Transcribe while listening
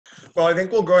Well, I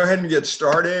think we'll go ahead and get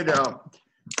started.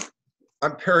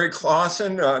 I'm Perry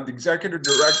Clausen, the Executive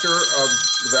Director of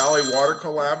the Valley Water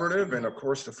Collaborative, and of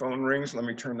course the phone rings. Let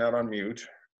me turn that on mute.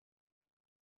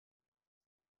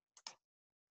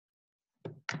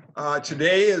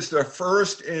 Today is the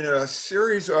first in a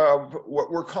series of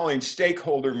what we're calling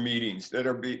stakeholder meetings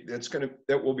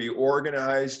that will be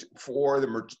organized for the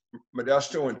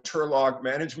Modesto and Turlock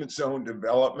Management Zone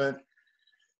development.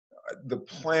 The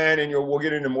plan, and we'll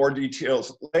get into more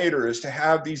details later, is to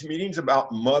have these meetings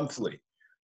about monthly.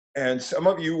 And some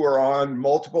of you are on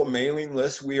multiple mailing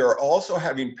lists. We are also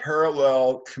having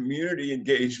parallel community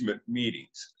engagement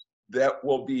meetings that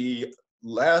will be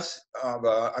less of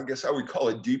a, I guess I would call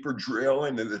it, deeper drill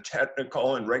into the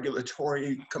technical and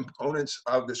regulatory components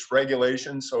of this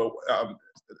regulation. So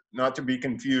not to be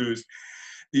confused,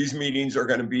 these meetings are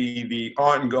going to be the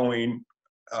ongoing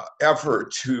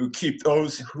effort to keep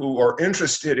those who are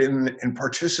interested in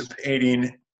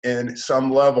participating in some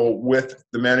level with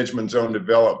the management zone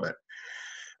development.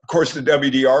 Of course, the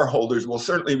WDR holders will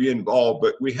certainly be involved,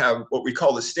 but we have what we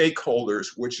call the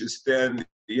stakeholders, which is then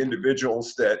the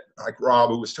individuals that, like Rob,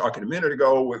 who was talking a minute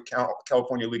ago with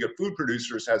California League of Food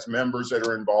Producers, has members that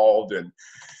are involved, and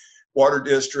water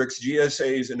districts,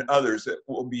 GSAs, and others that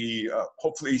will be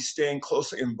hopefully staying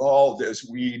closely involved as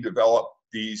we develop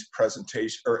these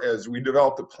presentations, or as we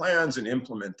develop the plans and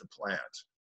implement the plans.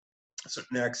 So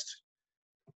next.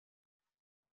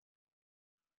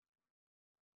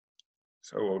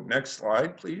 So next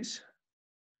slide, please.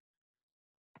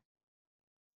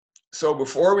 So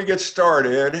before we get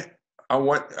started, I'm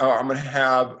going to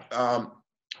have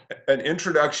an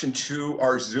introduction to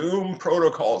our Zoom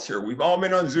protocols here. We've all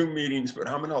been on Zoom meetings, but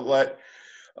I'm going to let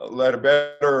a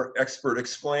better expert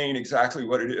explain exactly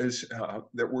what it is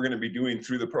that we're going to be doing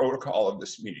through the protocol of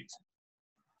this meeting.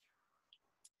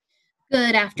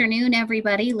 Good afternoon,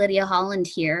 everybody. Lydia Holland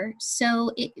here.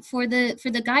 So for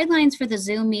the guidelines for the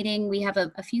Zoom meeting, we have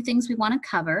a few things we want to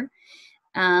cover.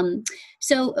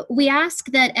 So we ask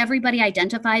that everybody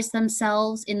identifies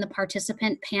themselves in the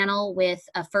participant panel with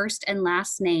a first and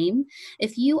last name.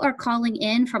 If you are calling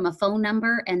in from a phone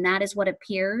number and that is what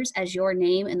appears as your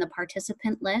name in the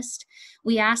participant list,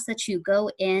 we ask that you go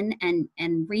in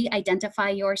and re-identify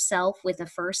yourself with a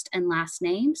first and last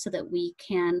name so that we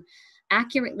can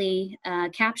accurately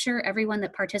capture everyone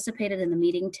that participated in the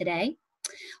meeting today.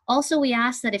 Also, we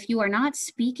ask that if you are not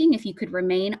speaking, if you could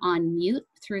remain on mute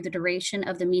through the duration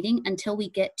of the meeting until we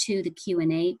get to the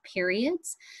Q&A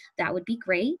periods, that would be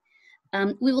great.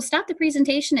 We will stop the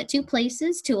presentation at two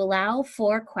places to allow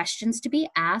for questions to be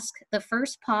asked. The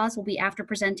first pause will be after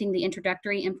presenting the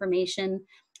introductory information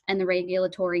and the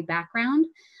regulatory background.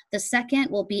 The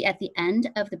second will be at the end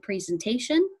of the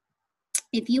presentation.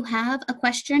 If you have a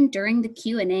question during the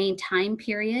Q&A time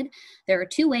period, there are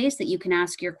two ways that you can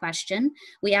ask your question.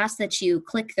 We ask that you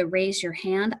click the raise your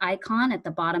hand icon at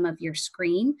the bottom of your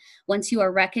screen. Once you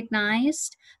are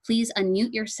recognized, please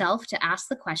unmute yourself to ask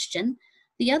the question.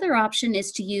 The other option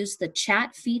is to use the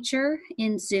chat feature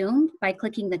in Zoom by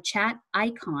clicking the chat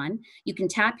icon. You can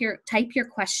type your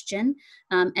question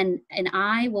and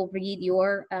I will read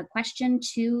your question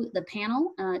to the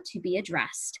panel to be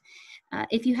addressed.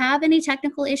 If you have any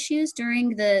technical issues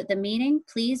during the meeting,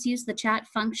 please use the chat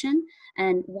function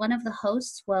and one of the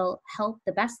hosts will help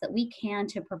the best that we can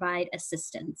to provide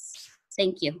assistance.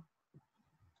 Thank you.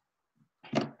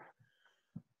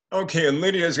 Okay, and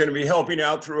Lydia is going to be helping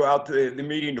out throughout the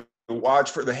meeting to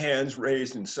watch for the hands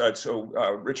raised and such. So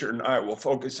Richard and I will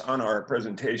focus on our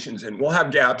presentations and we'll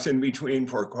have gaps in between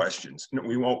for questions. No,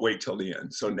 we won't wait till the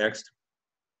end. So next.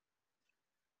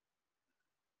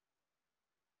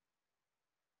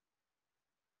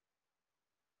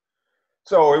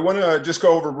 So I want to just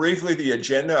go over briefly the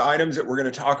agenda items that we're going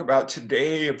to talk about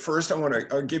today. First, I want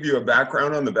to give you a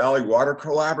background on the Valley Water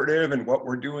Collaborative and what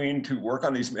we're doing to work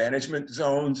on these management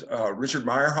zones. Richard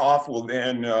Meyerhoff will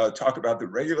then talk about the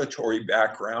regulatory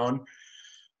background.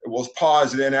 We'll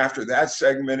pause then after that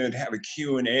segment and have a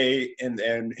Q&A, and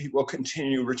then he will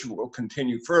continue, Richard will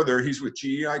continue further. He's with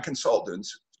GEI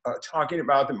Consultants, talking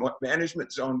about the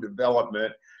management zone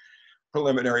development,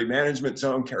 preliminary management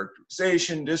zone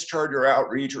characterization, discharge or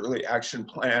outreach, early action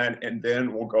plan, and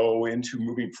then we'll go into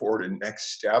moving forward in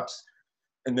next steps,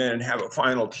 and then have a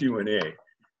final Q&A.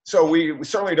 So we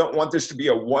certainly don't want this to be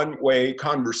a one-way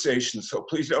conversation, so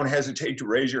please don't hesitate to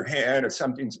raise your hand if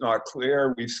something's not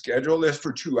clear. We've scheduled this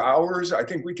for 2 hours. I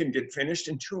think we can get finished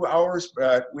in 2 hours,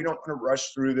 but we don't want to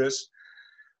rush through this,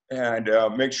 and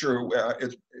make sure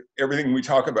everything we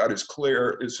talk about is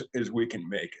clear as we can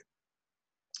make it.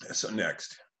 So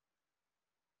next.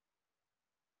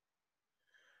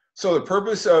 So the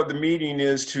purpose of the meeting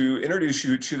is to introduce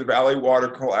you to the Valley Water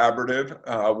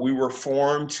Collaborative. We were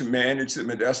formed to manage the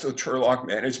Modesto-Turlock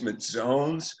management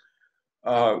zones.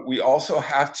 We also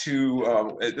have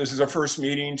to, this is our first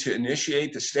meeting to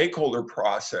initiate the stakeholder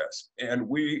process. And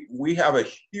we have a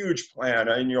huge plan,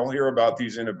 and you'll hear about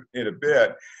these in a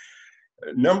bit.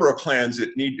 A number of plans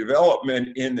that need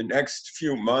development in the next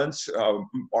few months.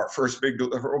 Our first big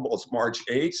deliverable is March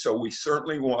 8th, so we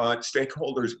certainly want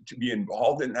stakeholders to be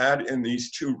involved in that in these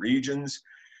two regions.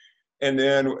 And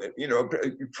then, you know,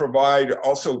 provide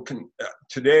also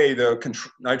today the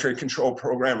nitrate control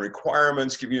program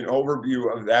requirements, give you an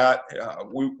overview of that.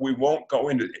 We won't go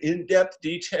into in-depth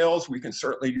details. We can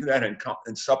certainly do that in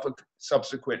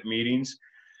subsequent meetings.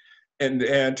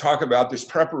 And talk about this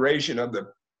preparation of the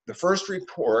first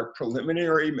report,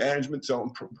 preliminary management zone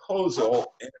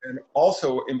proposal, and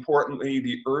also importantly,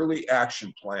 the early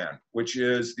action plan, which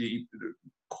is the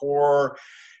core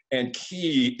and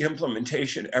key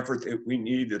implementation effort that we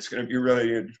need that's going to be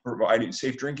related to providing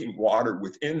safe drinking water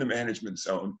within the management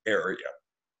zone area.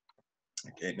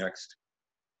 Okay, next.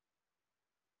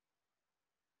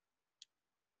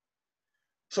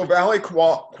 So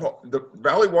the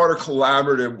Valley Water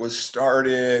Collaborative was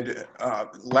started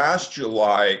last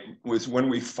July, was when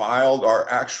we filed our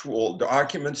actual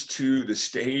documents to the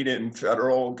state and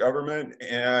federal government,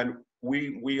 and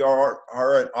we are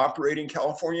an operating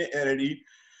California entity.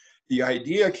 The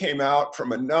idea came out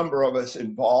from a number of us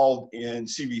involved in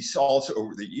CV salts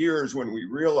over the years when we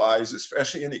realized,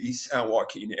 especially in the East San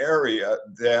Joaquin area,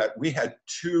 that we had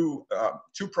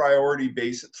three priority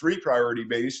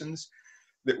basins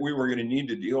that we were going to need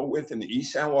to deal with in the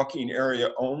East San Joaquin area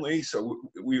only. So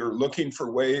we were looking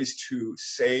for ways to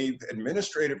save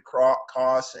administrative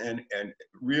costs and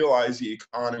realize the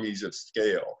economies of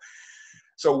scale.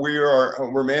 So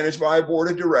we're managed by a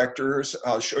board of directors.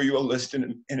 I'll show you a list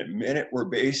in a minute. We're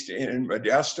based in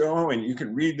Modesto, and you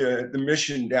can read the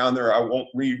mission down there. I won't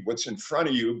read what's in front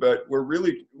of you, but we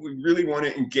really want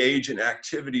to engage in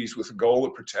activities with the goal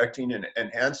of protecting and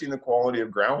enhancing the quality of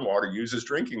groundwater used as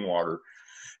drinking water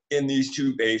in these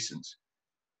two basins.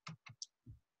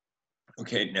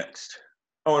 Okay, next.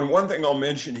 Oh, and one thing I'll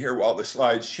mention here while the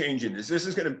slide's changing is this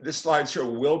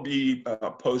slideshow will be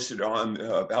posted on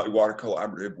the Valley Water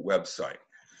Collaborative website.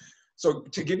 So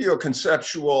to give you a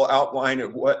conceptual outline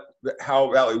of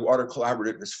how Valley Water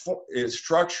Collaborative is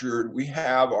structured, we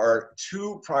have our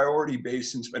two priority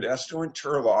basins, Modesto and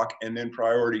Turlock, and then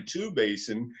priority 2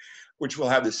 basin, which will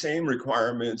have the same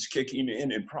requirements kicking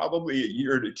in probably a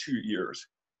year to 2 years.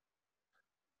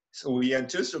 So we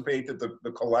anticipate that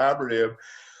the collaborative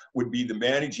would be the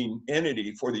managing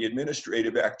entity for the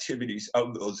administrative activities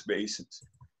of those basins.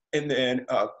 And then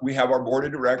we have our board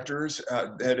of directors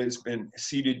that has been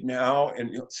seated now,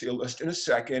 and you'll see a list in a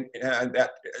second. And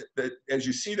that as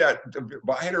you see that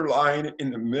divider line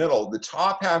in the middle, the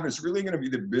top half is really going to be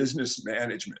the business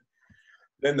management.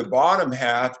 Then the bottom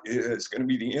half is going to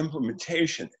be the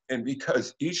implementation. And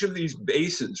because each of these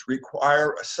basins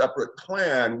require a separate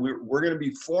plan, we're going to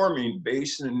be forming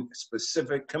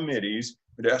basin-specific committees,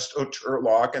 Modesto,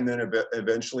 Turlock, and then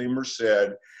eventually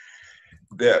Merced,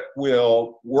 that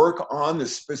will work on the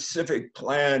specific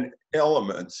plan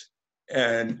elements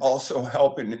and also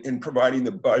help in providing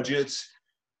the budgets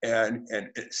and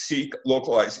seek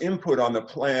localized input on the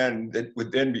plan that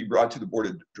would then be brought to the board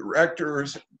of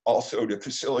directors, also to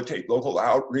facilitate local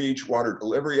outreach, water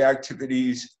delivery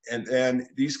activities. And then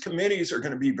these committees are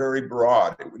going to be very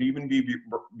broad. It would even be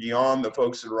beyond the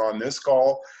folks that are on this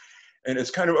call. And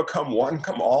it's kind of a come one,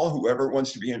 come all, whoever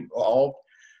wants to be involved.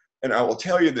 And I will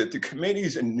tell you that the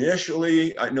committees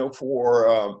initially, I know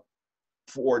for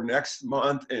next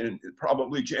month and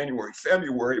probably January,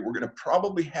 February, we're going to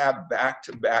probably have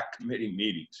back-to-back committee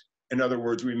meetings. In other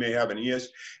words, we may have a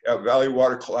Valley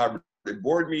Water Collaborative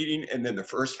board meeting, and then the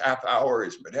first half hour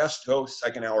is Modesto,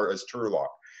 second hour is Turlock.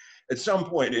 At some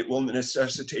point, it will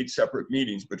necessitate separate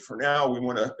meetings, but for now, we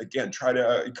want to, again, try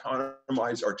to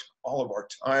economize all of our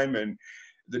time, and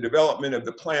the development of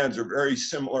the plans are very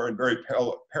similar and very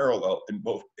parallel in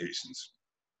both basins.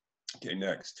 Okay,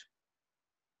 next.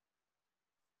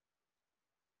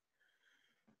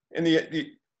 And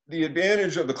the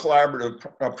advantage of the collaborative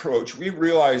approach, we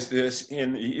realized this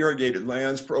in the irrigated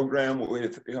lands program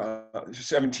with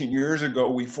 17 years ago,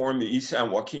 we formed the East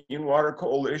San Joaquin Water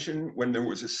Coalition when there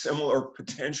was a similar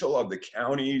potential of the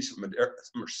counties,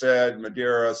 Merced,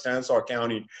 Madera, Stanislaus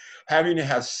County, having to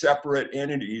have separate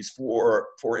entities for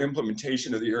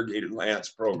implementation of the irrigated lands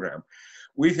program.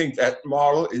 We think that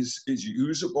model is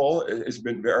usable. It has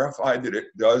been verified that it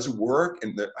does work.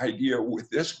 And the idea with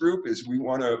this group is we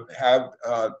want to have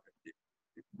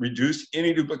reduce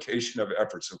any duplication of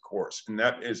efforts, of course, and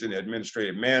that is in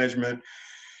administrative management,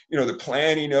 the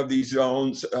planning of these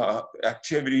zones,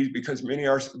 activities, because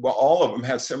all of them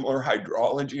have similar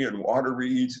hydrology and water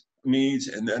needs,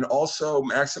 and then also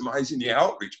maximizing the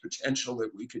outreach potential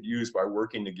that we could use by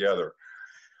working together.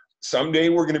 Someday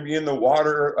we're going to be in the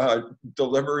water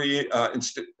delivery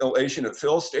installation of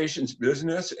fill stations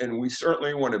business, and we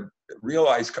certainly want to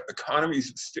realize economies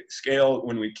of scale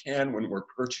when we can, when we're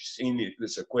purchasing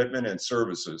this equipment and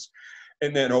services.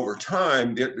 And then over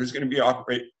time, there's going to be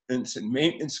operations and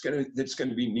maintenance that's going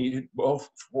to be needed both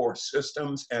for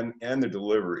systems and the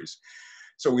deliveries.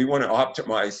 So we want to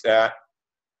optimize that.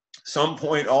 Some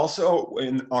point also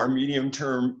in our medium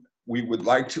term, we would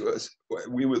like to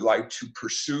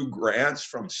pursue grants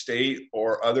from state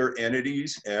or other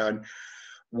entities, and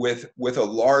with a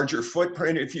larger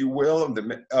footprint, if you will, of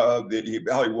the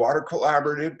Valley Water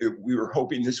Collaborative. We were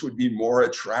hoping this would be more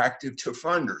attractive to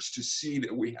funders to see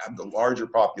that we have the larger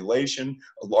population,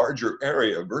 a larger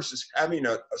area, versus having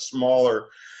a smaller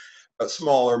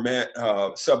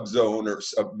subzone or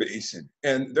sub-basin.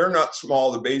 And they're not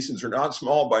small, the basins are not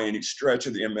small by any stretch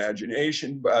of the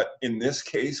imagination, but in this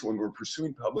case, when we're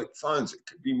pursuing public funds, it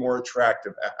could be more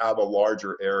attractive to have a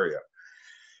larger area.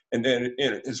 And then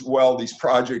as well, these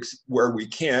projects where we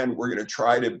can, we're gonna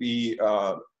try to be,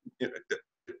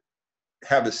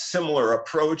 have a similar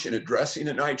approach in addressing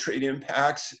the nitrate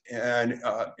impacts, and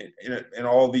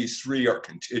all these three are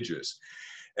contiguous.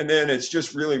 And then it's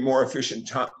just really more efficient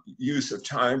use of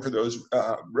time for those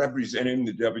representing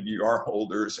the WDR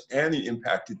holders and the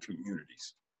impacted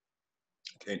communities.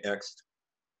 Okay, next.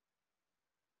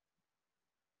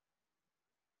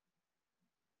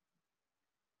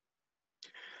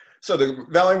 So the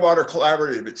Valley Water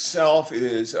Collaborative itself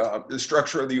is the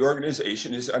structure of the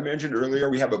organization. As I mentioned earlier,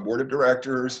 we have a board of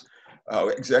directors,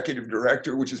 executive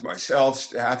director, which is myself,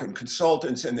 staff and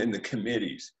consultants, and then the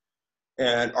committees.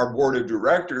 And our board of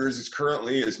directors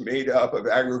is made up of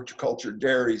agriculture,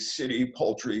 dairy, city,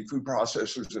 poultry, food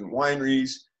processors, and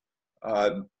wineries.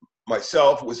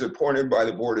 Myself was appointed by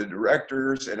the board of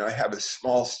directors, and I have a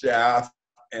small staff,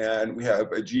 and we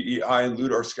have a GEI and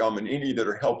Ludor Scalmanini that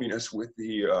are helping us with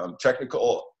the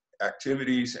technical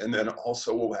activities, and then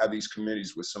also we'll have these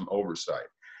committees with some oversight.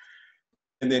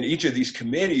 And then each of these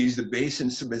committees, the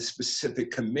basin-specific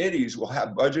committees, will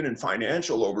have budget and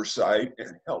financial oversight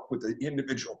and help with the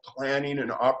individual planning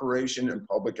and operation and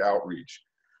public outreach.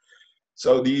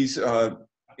 So these,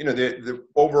 the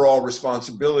overall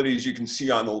responsibilities you can see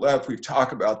on the left, we've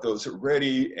talked about those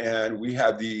already, and we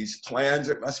have these plans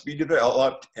that must be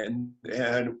developed, and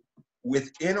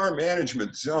within our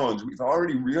management zones, we've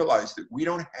already realized that we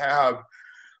don't have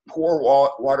poor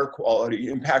water quality,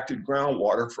 impacted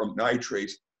groundwater from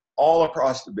nitrates all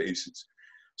across the basins.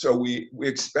 So we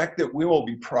expect that we will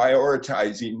be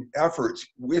prioritizing efforts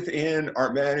within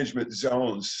our management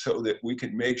zones so that we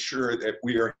can make sure that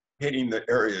we are hitting the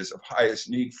areas of highest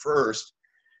need first,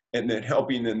 and then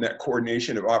helping in that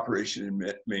coordination of operation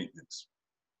and maintenance.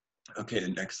 Okay, the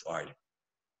next slide.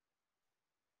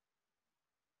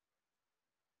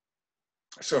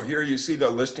 So here you see the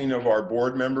listing of our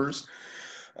board members.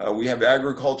 We have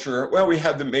agriculture. Well, we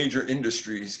have the major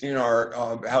industries in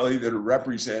our valley that are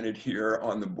represented here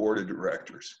on the board of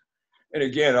directors. And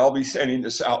again, I'll be sending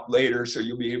this out later, so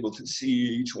you'll be able to see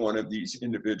each one of these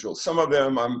individuals. Some of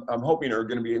them I'm hoping are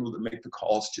going to be able to make the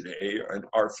calls today in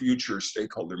our future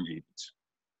stakeholder meetings.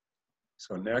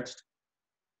 So next.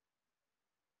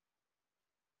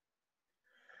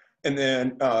 And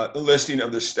then the listing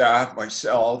of the staff,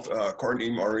 myself,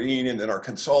 Courtney Maureen, and then our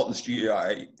consultants,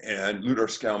 GI and Ludor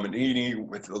Scalmanini,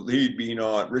 with the lead being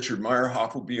on, Richard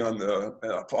Meyerhoff will be on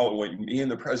the following me in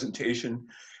the presentation,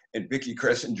 and Vicki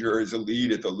Kressinger is a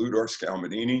lead at the Ludor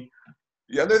Scalmanini.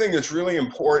 The other thing that's really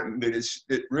important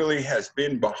that really has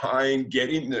been behind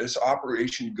getting this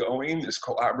operation going, this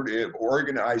collaborative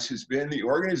organized, has been the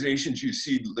organizations you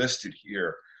see listed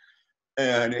here.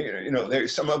 And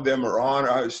some of them are on.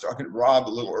 I was talking to Rob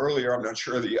a little earlier. I'm not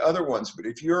sure of the other ones, but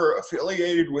if you're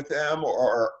affiliated with them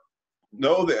or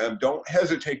know them, don't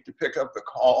hesitate to pick up the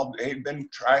call. They've been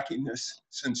tracking this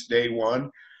since day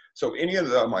one. So any of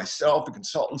myself, the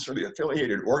consultants, or the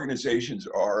affiliated organizations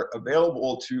are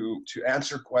available to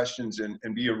answer questions and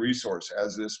be a resource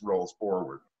as this rolls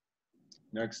forward.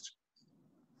 Next.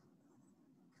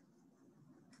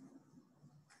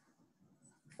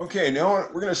 Okay, now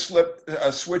we're going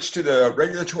to switch to the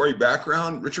regulatory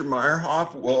background. Richard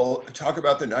Meyerhoff will talk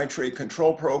about the nitrate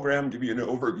control program, give you an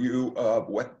overview of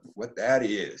what that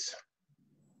is.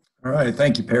 All right,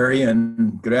 thank you, Perry,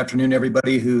 and good afternoon,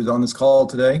 everybody who's on this call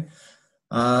today.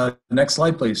 Next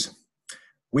slide, please.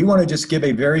 We want to just give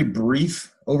a very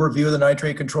brief overview of the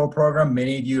nitrate control program.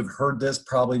 Many of you have heard this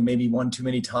probably maybe one too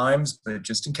many times, but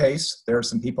just in case, there are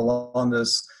some people on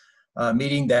this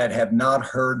meeting that have not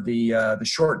heard the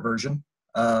short version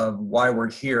of why we're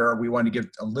here. We want to give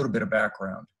a little bit of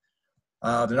background.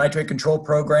 The nitrate control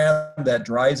program that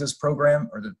drives this program,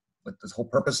 or what the whole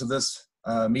purpose of this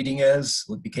meeting is,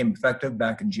 what became effective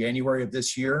back in January of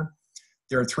this year.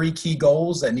 There are 3 key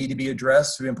goals that need to be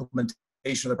addressed through implementation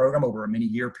of the program over a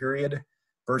many-year period.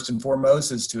 First and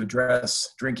foremost is to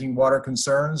address drinking water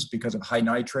concerns because of high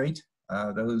nitrate,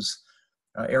 those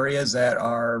areas that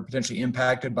are potentially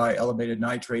impacted by elevated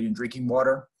nitrate in drinking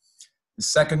water. The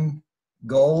second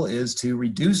goal is to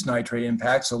reduce nitrate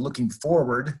impact, so looking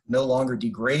forward, no longer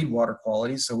degrade water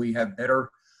quality, so we have better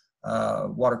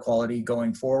water quality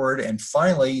going forward. And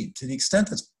finally, to the extent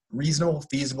that's reasonable,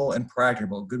 feasible, and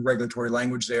practicable, good regulatory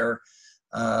language there,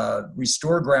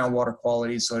 restore groundwater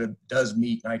quality so it does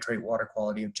meet nitrate water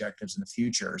quality objectives in the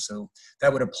future. So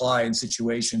that would apply in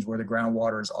situations where the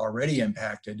groundwater is already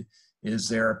impacted. Is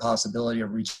there a possibility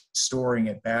of restoring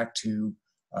it back to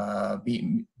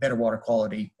being better water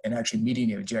quality and actually meeting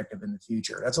the objective in the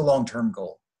future? That's a long-term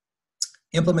goal.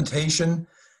 Implementation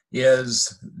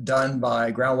is done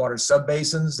by groundwater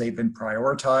subbasins. They've been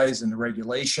prioritized in the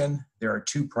regulation. There are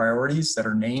 2 priorities that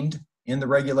are named in the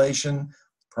regulation.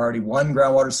 Priority 1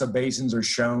 groundwater subbasins are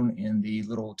shown in the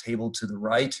little table to the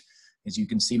right. As you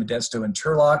can see, Modesto and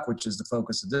Turlock, which is the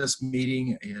focus of this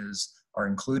meeting, are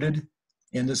included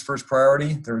in this first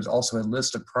priority. There is also a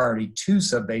list of priority 2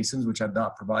 subbasins, which I've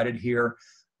not provided here,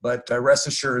 but rest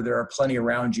assured there are plenty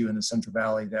around you in the Central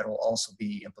Valley that will also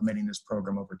be implementing this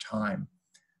program over time.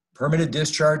 Permitted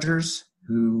dischargers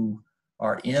who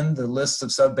are in the list of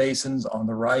subbasins on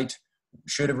the right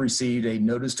should have received a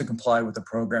notice to comply with the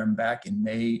program back in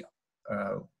May,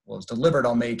 was delivered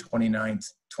on May 29th,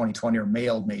 2020, or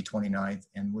mailed May 29th,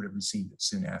 and would have received it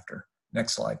soon after.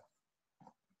 Next slide.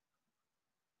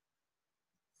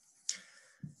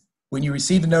 When you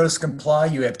receive the notice to comply,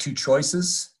 you have 2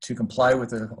 choices. To comply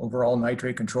with the overall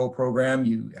nitrate control program,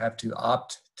 you have to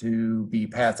opt to be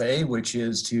Path A, which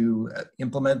is to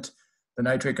implement the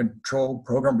nitrate control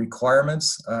program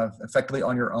requirements effectively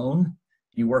on your own.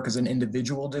 You work as an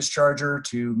individual discharger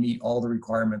to meet all the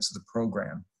requirements of the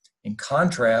program. In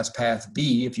contrast, Path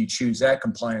B, if you choose that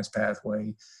compliance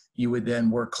pathway, you would then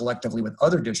work collectively with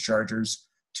other dischargers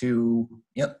to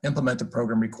implement the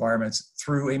program requirements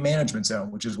through a management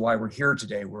zone, which is why we're here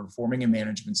today. We're forming a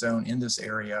management zone in this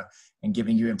area and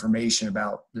giving you information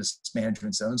about this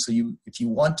management zone. So if you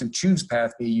want to choose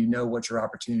Path B, you know what your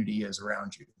opportunity is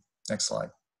around you. Next slide.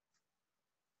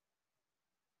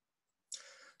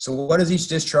 So what does each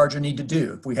discharger need to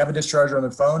do? If we have a discharger on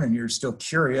the phone and you're still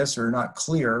curious or not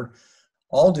clear,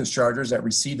 all dischargers that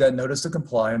receive that notice to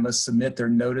comply must submit their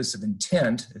notice of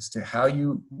intent as to how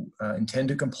you intend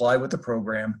to comply with the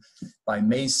program by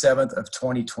May 7th of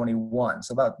 2021.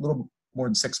 So about a little more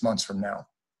than 6 months from now.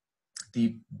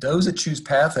 Those that choose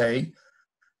Path A,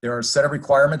 there are a set of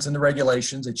requirements in the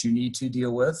regulations that you need to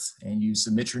deal with, and you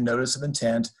submit your notice of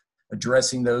intent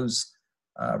addressing those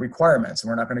requirements. And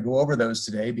we're not going to go over those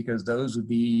today because those would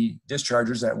be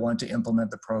dischargers that want to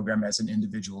implement the program as an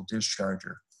individual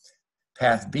discharger.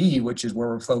 Path B, which is where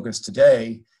we're focused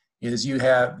today, is you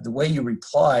have the way you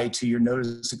reply to your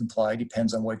notice to comply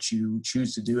depends on what you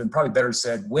choose to do, and probably better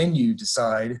said, when you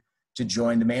decide to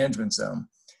join the management zone.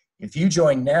 If you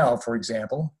join now, for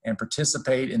example, and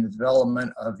participate in the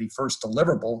development of the first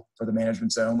deliverable for the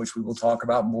management zone, which we will talk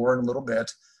about more in a little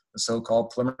bit, the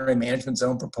so-called preliminary management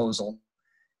zone proposal,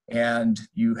 and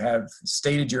you have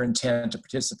stated your intent to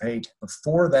participate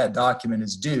before that document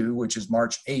is due, which is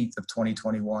March 8th of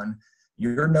 2021,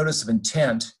 your notice of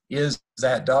intent is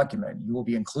that document. You will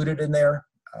be included in there,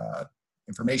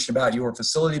 information about your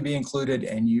facility be included,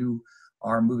 and you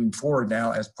are moving forward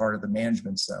now as part of the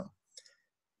management zone.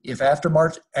 If after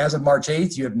March, as of March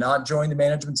 8th, you have not joined the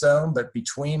management zone, but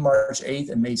between March 8th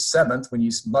and May 7th, when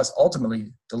you must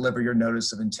ultimately deliver your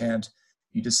notice of intent,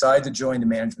 you decide to join the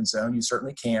management zone, you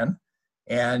certainly can.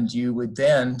 And you would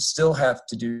then still have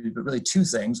to do really 2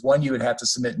 things. One, you would have to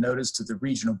submit notice to the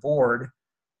regional board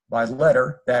by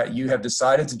letter that you have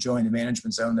decided to join the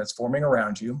management zone that's forming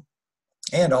around you,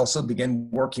 and also begin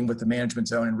working with the management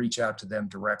zone and reach out to them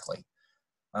directly.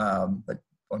 But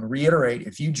I want to reiterate,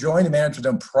 if you join the management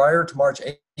zone prior to March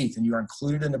 8th and you are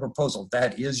included in the proposal,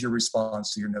 that is your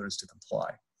response to your notice to comply.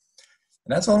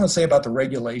 And that's all I'm going to say about the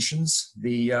regulations.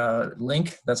 The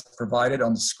link that's provided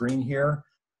on the screen here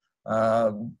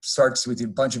starts with a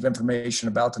bunch of information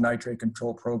about the nitrate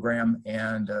control program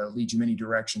and leads you many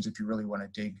directions if you really want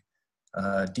to dig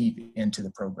deep into the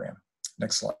program.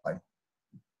 Next slide.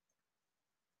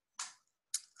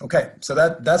 Okay, so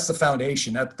that's the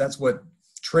foundation. That's what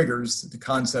triggers the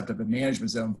concept of a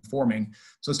management zone forming.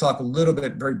 So let's talk a little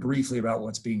bit very briefly about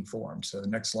what's being formed. So the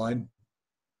next slide.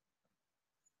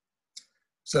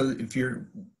 So if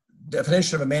your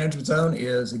definition of a management zone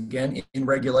is, again, in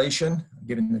regulation,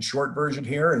 given the short version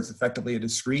here, it's effectively a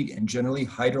discrete and generally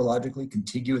hydrologically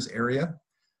contiguous area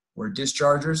where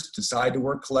dischargers decide to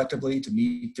work collectively to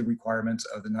meet the requirements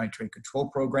of the nitrate control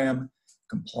program.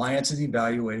 Compliance is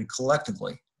evaluated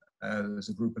collectively as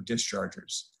a group of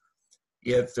dischargers.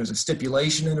 If there's a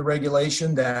stipulation in the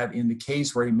regulation that in the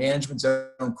case where a management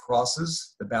zone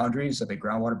crosses the boundaries of a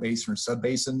groundwater basin or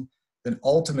subbasin, then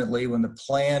ultimately when the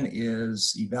plan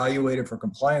is evaluated for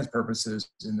compliance purposes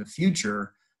in the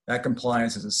future, that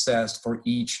compliance is assessed for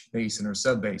each basin or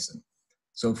subbasin.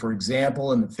 So for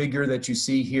example, in the figure that you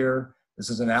see here, this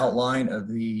is an outline of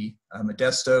the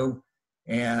Modesto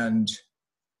and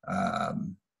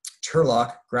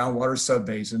Turlock groundwater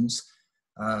subbasins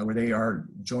where they are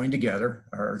joined together,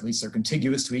 or at least they're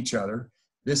contiguous to each other.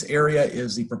 This area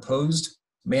is the proposed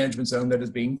management zone that is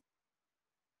being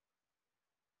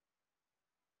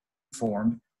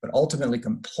formed, but ultimately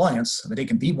compliance, they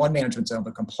can be one management zone,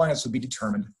 but compliance will be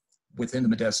determined within the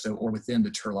Modesto or within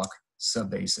the Turlock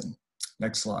subbasin.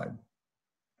 Next slide.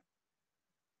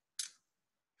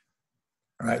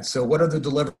 All right, so what are the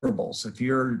deliverables? If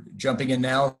you're jumping in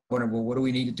now, wondering, well, what do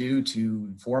we need to do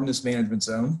to form this management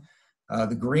zone?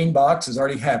 The green box has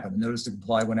already happened. Notice to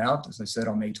comply went out, as I said,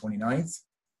 on May 29th.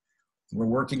 We're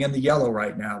working in the yellow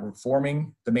right now. We're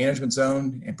forming the management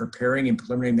zone and preparing a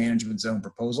preliminary management zone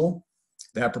proposal.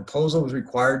 That proposal was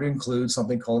required to include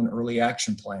something called an early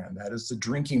action plan. That is the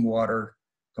drinking water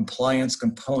compliance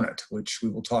component, which we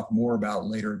will talk more about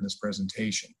later in this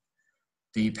presentation.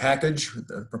 The package,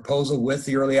 the proposal with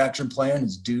the early action plan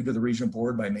is due to the regional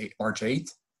board by March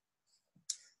 8th.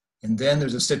 And then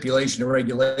there's a stipulation and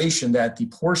regulation that the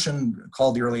portion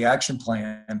called the early action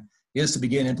plan is to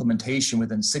begin implementation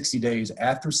within 60 days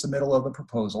after submittal of the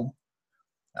proposal.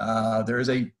 There is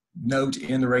a note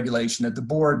in the regulation that the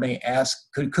board may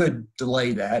ask, could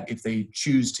delay that if they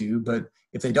choose to, but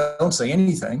if they don't say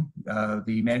anything,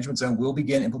 the management zone will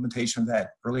begin implementation of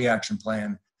that early action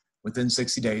plan within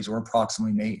 60 days or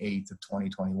approximately May 8th of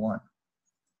 2021.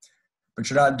 But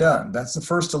you're not done. That's the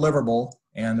first deliverable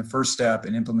and the first step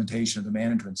in implementation of the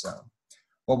management zone.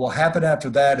 What will happen after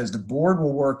that is the board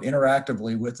will work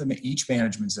interactively with each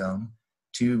management zone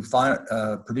to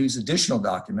produce additional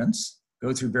documents,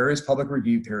 go through various public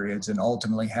review periods, and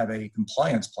ultimately have a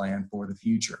compliance plan for the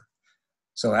future.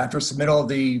 So after submittal of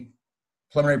the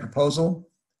preliminary proposal,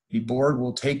 the board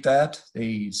will take that,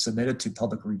 they submit it to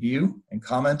public review and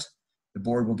comment. The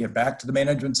board will get back to the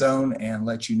management zone and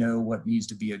let you know what needs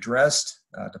to be addressed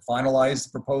to finalize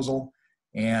the proposal.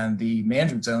 And the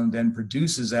management zone then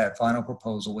produces that final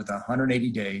proposal with 180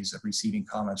 days of receiving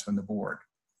comments from the board.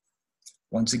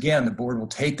 Once again, the board will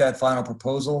take that final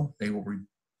proposal, they will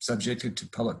subject it to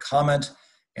public comment,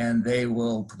 and they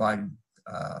will provide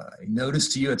a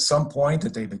notice to you at some point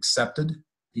that they've accepted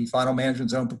the final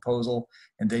management zone proposal,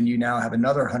 and then you now have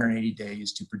another 180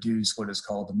 days to produce what is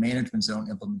called the management zone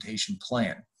implementation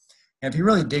plan. And if you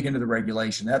really dig into the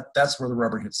regulation, that's where the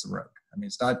rubber hits the road. I mean,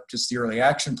 it's not just the early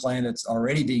action plan that's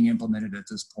already being implemented at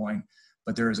this point,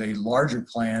 but there is a larger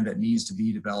plan that needs to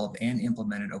be developed and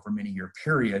implemented over a many-year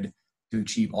period to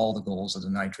achieve all the goals of the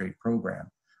nitrate program.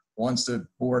 Once the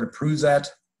board approves that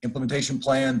implementation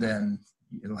plan, then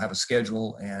it'll have a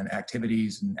schedule and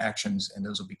activities and actions, and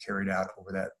those will be carried out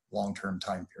over that long-term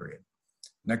time period.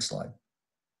 Next slide.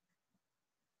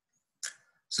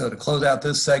 So to close out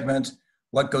this segment,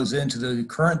 what goes into the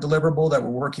current deliverable that we're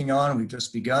working on, we've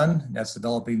just begun. That's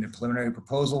developing the preliminary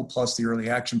proposal plus the early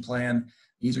action plan.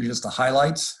 These are just the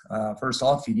highlights. First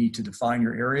off, you need to define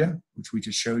your area, which we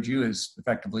just showed you is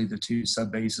effectively the two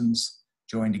subbasins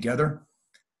joined together.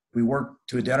 We work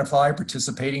to identify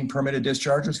participating permitted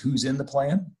dischargers, who's in the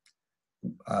plan.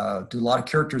 Do a lot of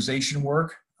characterization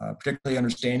work, particularly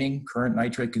understanding current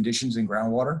nitrate conditions in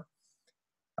groundwater.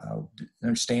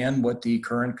 Understand what the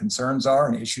current concerns are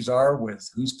and issues are with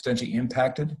who's potentially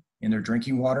impacted in their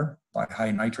drinking water by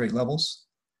high nitrate levels.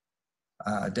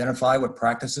 Identify what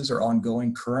practices are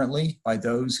ongoing currently by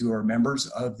those who are members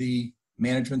of the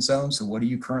management zone. So what do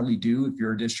you currently do if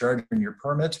you're a discharger in your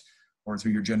permit or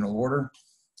through your general order?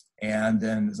 And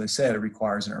then, as I said, it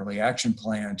requires an early action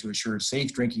plan to assure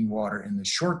safe drinking water in the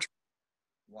short term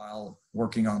while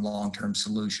working on long-term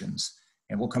solutions.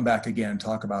 And we'll come back again and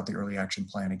talk about the early action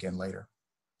plan again later.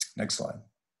 Next slide.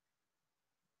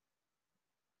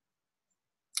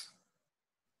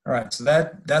 All right, so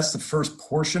that's the first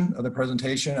portion of the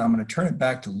presentation. I'm going to turn it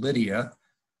back to Lydia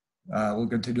We're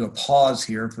going to do a pause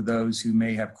here for those who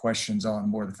may have questions on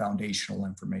more of the foundational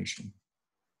information.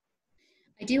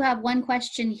 I do have one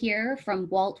question here from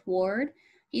Walt Ward.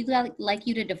 He'd like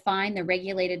you to define the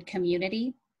regulated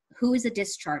community. Who is a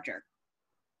discharger?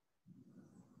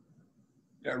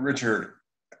 Yeah, Richard,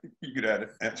 you could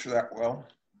answer that well.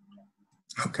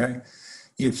 Okay.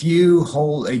 If you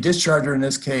hold a discharger, in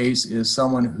this case, is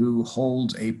someone who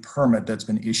holds a permit that's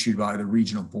been issued by the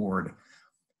regional board.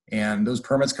 And those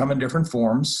permits come in different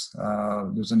forms.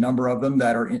 There's a number of them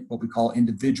that are what we call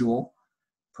individual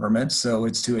permits. So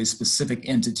it's to a specific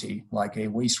entity, like a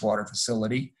wastewater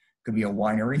facility, could be a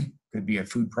winery, could be a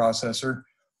food processor.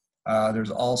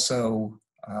 There's also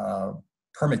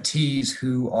permittees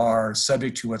who are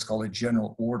subject to what's called a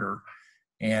general order,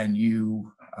 and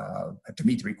you have to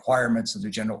meet the requirements of the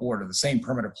general order. The same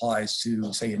permit applies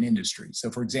to, say, an industry.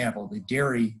 So, for example, the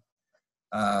dairy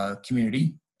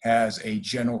community has a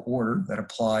general order that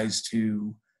applies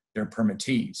to their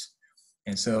permittees.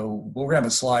 And so we're going to have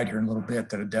a slide here in a little bit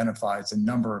that identifies the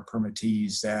number of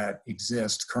permittees that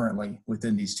exist currently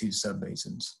within these two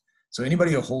subbasins. So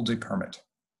anybody who holds a permit.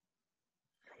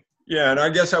 Yeah, and I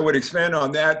guess I would expand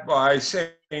on that by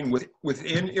saying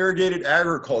within irrigated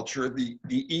agriculture, the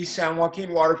East San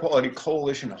Joaquin Water Quality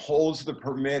Coalition holds the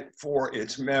permit for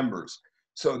its members.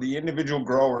 So the individual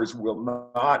growers will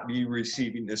not be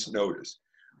receiving this notice.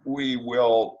 We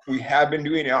have been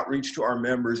doing outreach to our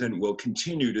members and will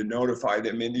continue to notify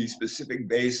them in these specific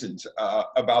basins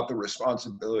about the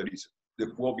responsibilities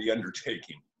that we'll be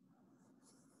undertaking.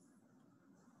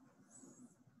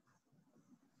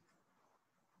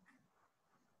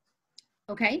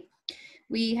 Okay,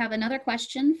 we have another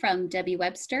question from Debbie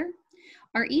Webster.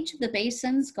 Are each of the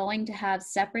basins going to have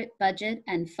separate budget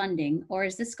and funding, or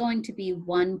is this going to be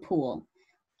one pool?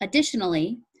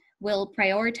 Additionally, will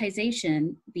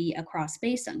prioritization be across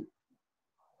basin?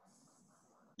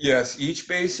 Yes, each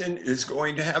basin is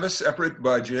going to have a separate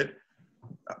budget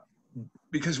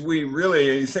because we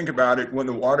really think about it, when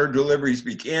the water deliveries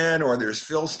begin or there's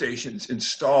fill stations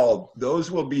installed,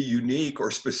 those will be unique or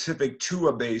specific to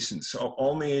a basin. So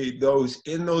only those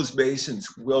in those basins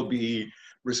will be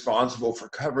responsible for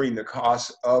covering the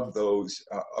costs of those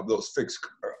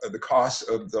the costs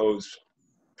of those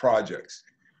projects.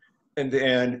 And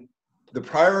then the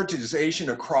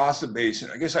prioritization across the basin,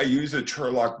 I guess I use the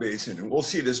Turlock Basin, and we'll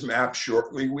see this map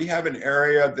shortly. We have an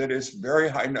area that is very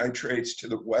high nitrates to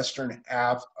the western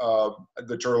half of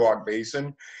the Turlock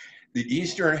Basin. The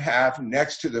eastern half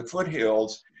next to the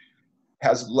foothills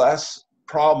has less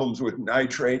problems with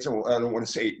nitrates. I don't want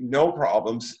to say no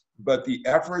problems, but the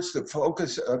efforts, the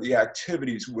focus of the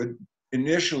activities would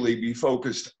initially be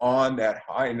focused on that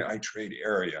high nitrate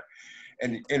area.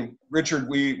 And Richard,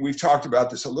 we've talked about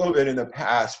this a little bit in the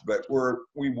past, but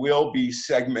we will be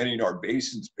segmenting our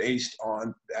basins based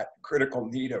on that critical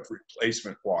need of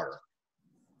replacement water.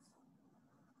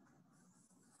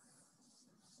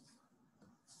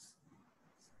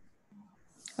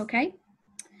 Okay.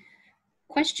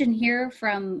 Question here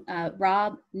from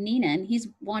Rob Neenan. He's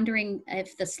wondering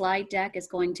if the slide deck is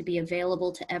going to be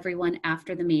available to everyone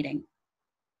after the meeting.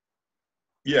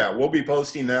 Yeah, we'll be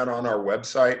posting that on our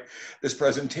website, this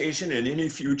presentation and any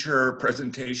future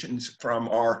presentations from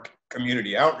our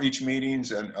community outreach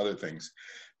meetings and other things.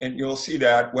 And you'll see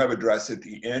that web address at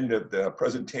the end of the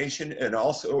presentation, and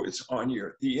also it's on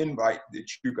the invite that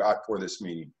you got for this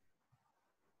meeting.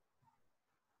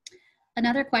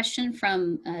 Another question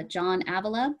from John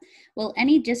Avila. Will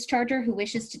any discharger who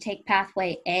wishes to take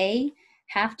pathway A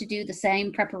have to do the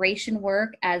same preparation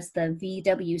work as the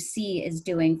VWC is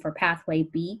doing for pathway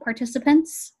B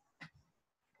participants?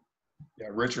 Yeah,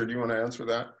 Richard, do you want to answer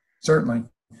that? Certainly.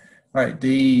 All right,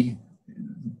 there's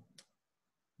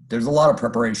a lot of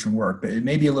preparation work, but it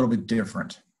may be a little bit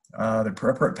different.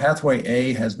 The pathway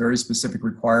A has very specific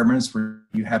requirements where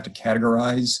you have to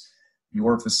categorize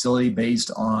your facility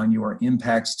based on your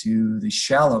impacts to the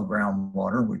shallow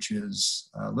groundwater, which is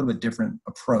a little bit different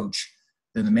approach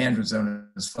than the management zone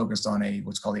is focused on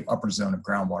what's called the upper zone of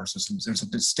groundwater systems. There's some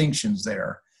distinctions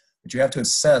there, but you have to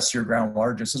assess your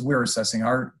groundwater just as we're assessing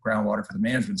our groundwater for the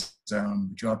management zone,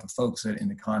 but you have to focus it in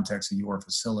the context of your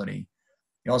facility.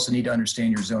 You also need to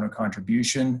understand your zone of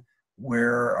contribution.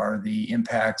 Where are the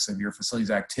impacts of your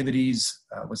facility's activities?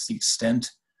 What's the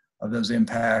extent of those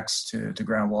impacts to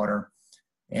groundwater?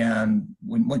 And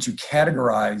once you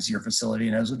categorize your facility,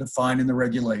 and as defined in the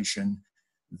regulation,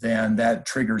 then that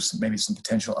triggers maybe some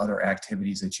potential other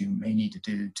activities that you may need to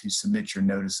do to submit your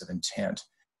notice of intent.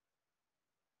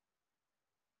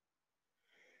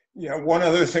 Yeah, one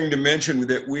other thing to mention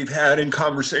that we've had in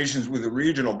conversations with the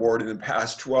regional board in the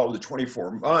past 12 to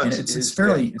 24 months. And it's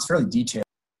fairly detailed.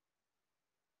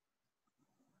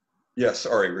 Yes,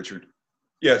 sorry, Richard.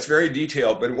 Yeah, it's very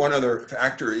detailed, but one other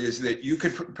factor is that you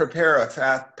could prepare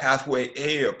a pathway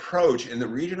A approach, and the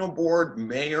regional board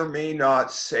may or may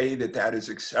not say that that is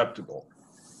acceptable.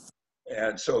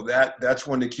 And so that's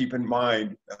one to keep in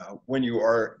mind when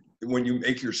you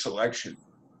make your selection.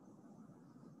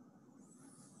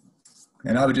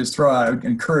 And I would just I would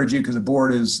encourage you, because the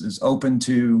board is open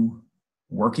to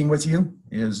working with you,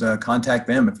 is contact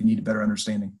them if you need a better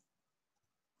understanding.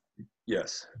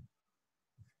 Yes.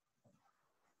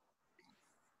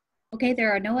 Okay,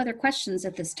 there are no other questions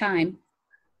at this time.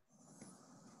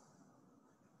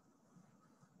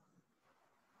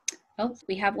 Oh,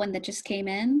 we have one that just came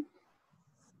in.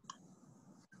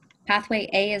 Pathway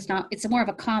A is not, it's more of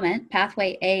a comment.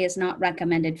 Pathway A is not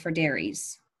recommended for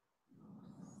dairies.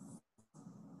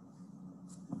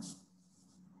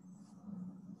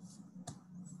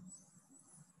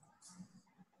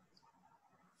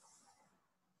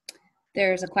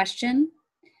 There's a question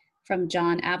from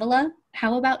John Avila.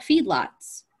 How about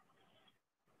feedlots?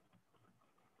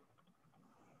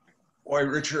 Boy,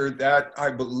 Richard, that I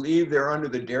believe they're under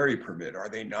the dairy permit, are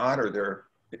they not? Or they're?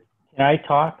 Can I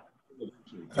talk?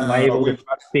 Am I able to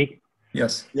speak?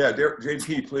 Yes. Yeah,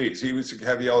 JP, please. He was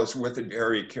Caviellis with the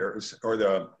dairy cares or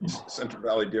the Central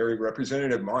Valley Dairy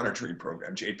Representative Monitoring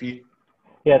Program. JP.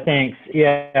 Yeah, thanks.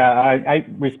 Yeah, I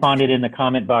responded in the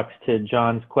comment box to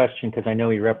John's question because I know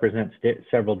he represents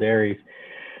several dairies.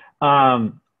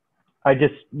 Neither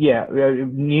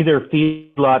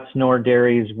feedlots nor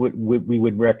dairies we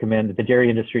would recommend. The dairy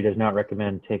industry does not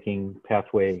recommend taking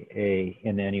Pathway A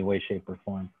in any way, shape, or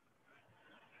form.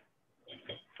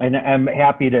 And I'm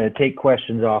happy to take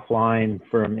questions offline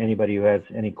from anybody who has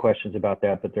any questions about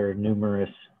that, but there are numerous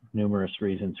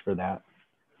reasons for that.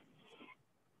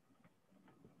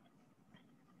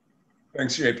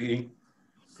 Thanks, JP.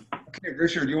 Okay,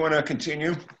 Richard, do you want to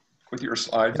continue with your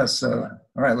slide? Yes. All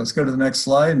right, let's go to the next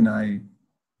slide.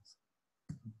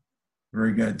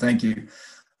 Very good. Thank you.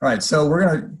 All right, so we're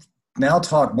going to now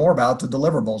talk more about the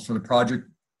deliverables for the project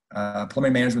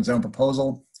preliminary management zone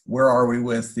proposal. Where are we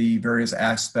with the various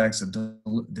aspects of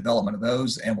development of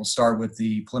those? And we'll start with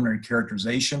the preliminary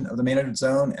characterization of the management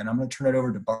zone. And I'm going to turn it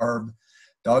over to Barb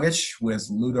Dogich with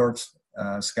Ludorf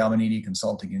Scalmanini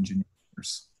Consulting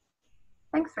Engineers.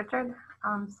 Thanks, Richard.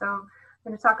 So I'm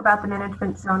going to talk about the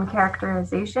management zone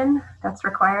characterization that's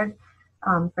required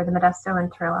for the Modesto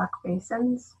and Turlock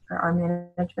basins for our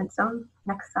management zone.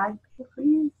 Next slide,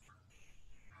 please.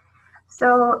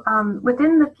 So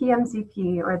within the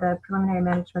PMZP, or the Preliminary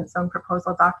Management Zone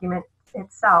Proposal document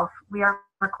itself, we are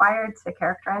required to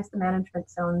characterize the management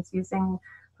zones using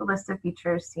the list of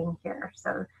features seen here.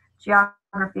 So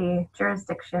geography,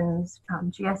 jurisdictions,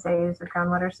 GSAs, or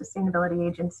groundwater sustainability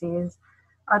agencies,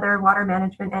 other water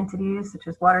management entities such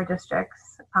as water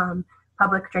districts,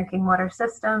 public drinking water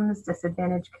systems,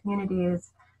 disadvantaged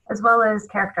communities, as well as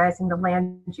characterizing the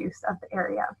land use of the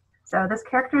area. So this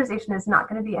characterization is not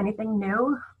going to be anything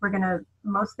new. We're going to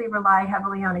mostly rely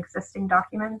heavily on existing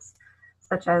documents,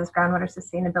 such as groundwater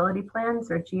sustainability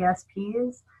plans, or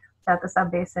GSPs, that the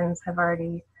subbasins have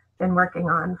already been working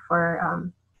on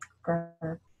for the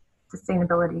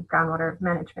Sustainability Groundwater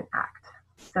Management Act.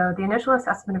 So the initial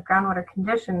assessment of groundwater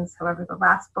conditions, however, the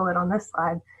last bullet on this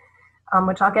slide,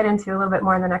 which I'll get into a little bit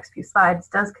more in the next few slides,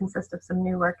 does consist of some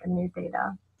new work and new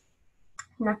data.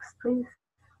 Next, please.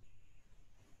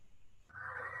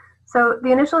 So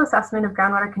the initial assessment of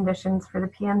groundwater conditions for the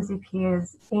PMZP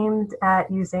is aimed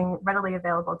at using readily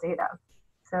available data.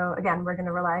 So again, we're going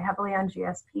to rely heavily on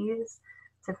GSPs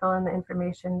to fill in the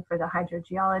information for the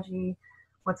hydrogeology,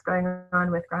 what's going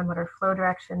on with groundwater flow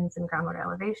directions and groundwater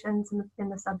elevations in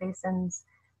the subbasins.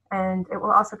 And it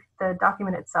will also, the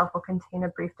document itself will contain a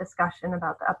brief discussion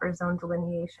about the upper zone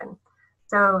delineation.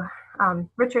 So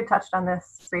Richard touched on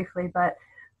this briefly, but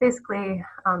basically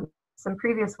some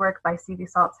previous work by CV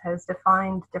Salts has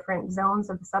defined different zones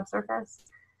of the subsurface.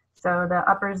 So the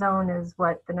upper zone is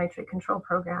what the nitrate control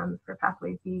program for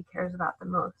Pathway B cares about the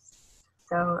most.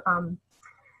 So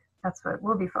that's what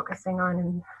we'll be focusing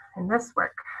on in this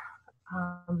work.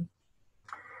 The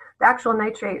actual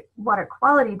nitrate water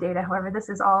quality data, however, this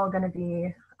is all going to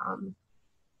be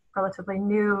relatively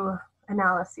new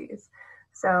analyses.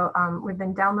 So we've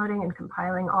been downloading and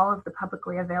compiling all of the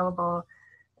publicly available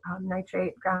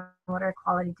nitrate groundwater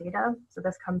quality data. So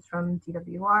this comes from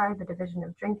DWR, the Division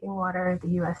of Drinking Water,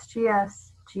 the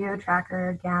USGS,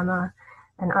 GeoTracker, Gamma,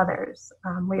 and others.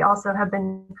 We also have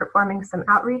been performing some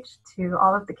outreach to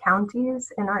all of the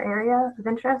counties in our area of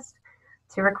interest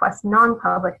to request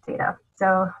non-public data.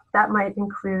 So that might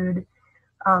include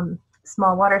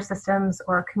small water systems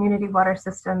or community water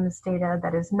systems data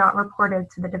that is not reported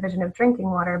to the Division of Drinking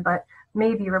Water, but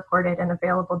may be reported and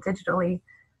available digitally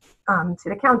to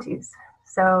the counties.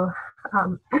 So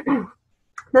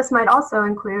this might also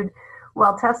include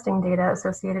well testing data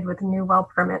associated with new well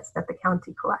permits that the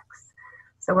county collects.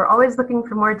 So we're always looking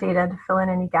for more data to fill in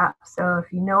any gaps. So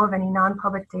if you know of any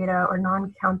non-public data or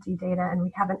non-county data and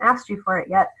we haven't asked you for it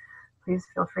yet, please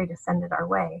feel free to send it our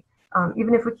way.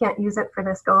 Even if we can't use it for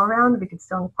this go around, we could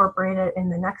still incorporate it in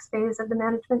the next phase of the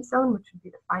management zone, which would be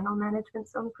the final management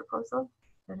zone proposal.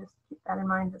 So just keep that in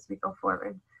mind as we go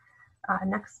forward.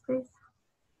 Next, please.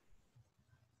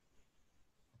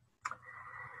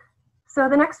 So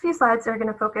the next few slides are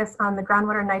going to focus on the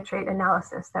groundwater nitrate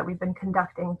analysis that we've been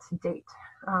conducting to date.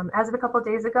 As of a couple of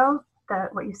days ago,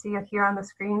 what you see here on the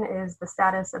screen is the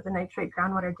status of the nitrate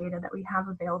groundwater data that we have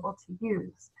available to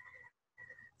use.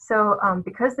 So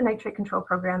because the nitrate control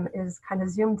program is kind of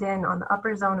zoomed in on the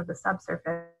upper zone of the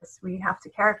subsurface, we have to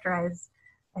characterize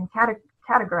and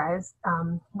categorize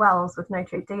wells with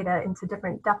nitrate data into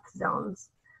different depth zones.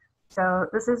 So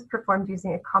this is performed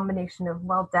using a combination of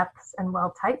well depths and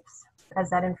well types as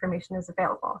that information is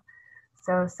available.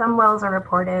 So some wells are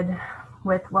reported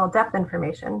with well depth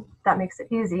information. That makes it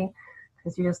easy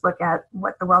because you just look at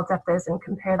what the well depth is and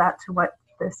compare that to what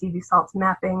the CV salts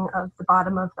mapping of the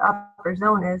bottom of the upper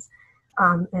zone is,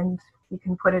 and you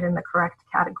can put it in the correct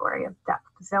category of depth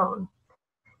zone.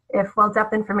 If well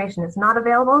depth information is not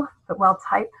available, but well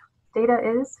type data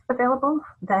is available,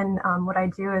 then what I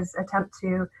do is attempt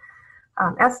to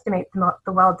estimate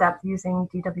the well depth using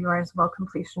DWR's well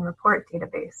completion report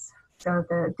database. So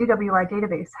the DWR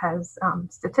database has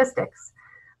statistics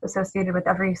associated with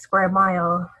every square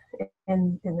mile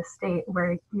in the state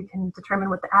where you can determine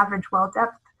what the average well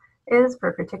depth is for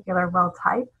a particular well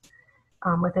type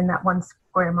within that 1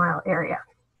 square mile area.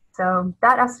 So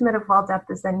that estimate of well depth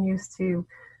is then used to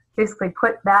basically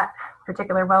put that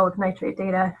particular well with nitrate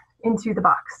data into the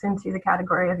box, into the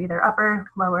category of either upper,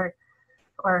 lower,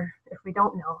 or if we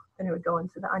don't know, then it would go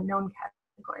into the unknown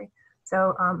category.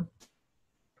 So,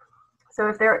 so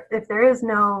if there is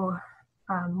no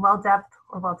well depth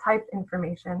or well type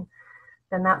information,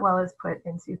 then that well is put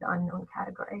into the unknown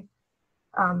category.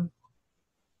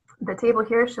 The table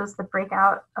here shows the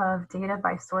breakout of data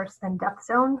by source and depth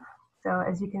zone. So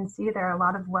as you can see, there are a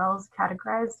lot of wells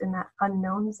categorized in that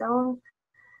unknown zone.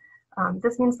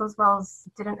 This means those wells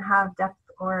didn't have depth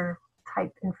or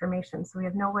type information, so we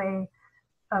have no way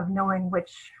of knowing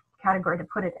which category to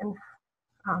put it in.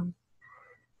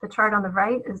 The chart on the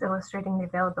right is illustrating the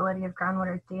availability of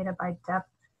groundwater data by depth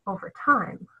over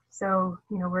time. So,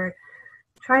 we're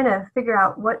trying to figure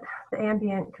out what the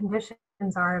ambient conditions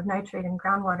are of nitrate in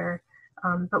groundwater,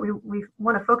 but we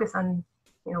want to focus on,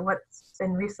 what's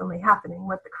been recently happening,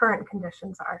 what the current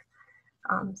conditions are.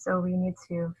 So we need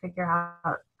to figure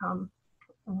out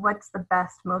what's the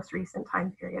best, most recent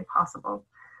time period possible.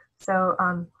 So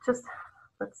just,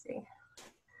 let's see.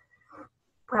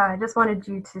 I just wanted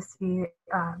you to see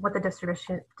what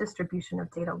the distribution of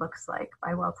data looks like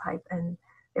by well type. And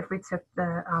if we took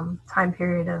the time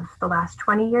period of the last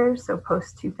 20 years, so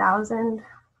post 2000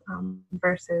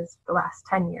 versus the last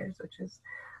 10 years, which is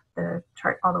the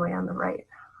chart all the way on the right.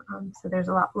 So there's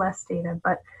a lot less data,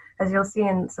 but as you'll see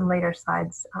in some later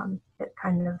slides, it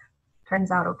kind of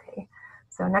turns out okay.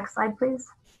 So next slide, please.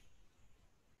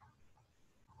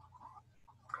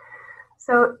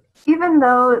 So even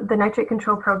though the nitrate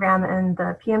control program and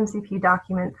the PMCP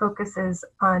document focuses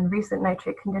on recent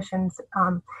nitrate conditions,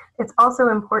 it's also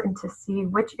important to see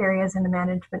which areas in the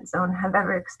management zone have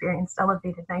ever experienced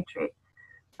elevated nitrate.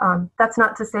 That's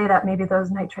not to say that maybe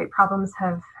those nitrate problems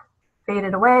have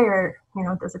faded away or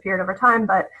disappeared over time,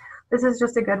 but this is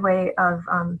just a good way of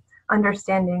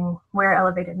understanding where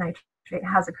elevated nitrate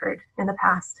has occurred in the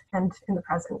past and in the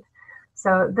present.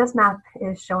 So this map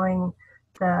is showing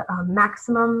the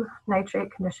maximum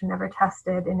nitrate condition ever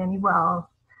tested in any well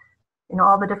in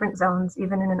all the different zones,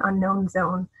 even in an unknown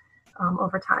zone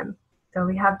over time. So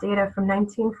we have data from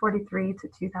 1943 to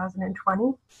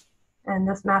 2020, and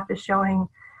this map is showing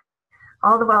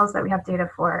all the wells that we have data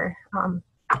for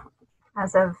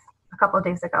as of a couple of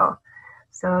days ago.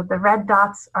 So the red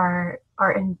dots are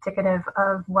indicative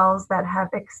of wells that have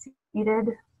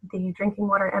exceeded the drinking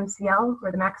water MCL,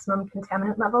 or the maximum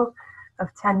contaminant level, of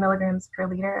 10 milligrams per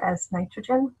liter as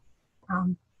nitrogen.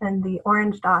 And the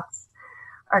orange dots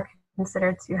are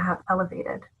considered to have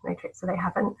elevated nitrate. So they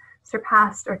haven't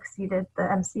surpassed or exceeded the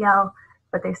MCL,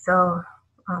 but they still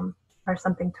are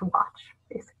something to watch,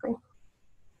 basically.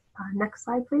 Next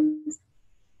slide, please.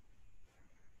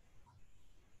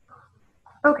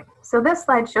 Okay, so this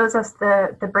slide shows us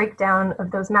the breakdown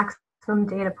of those maximum maximum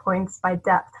data points by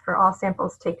depth for all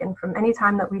samples taken from any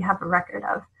time that we have a record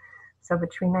of, so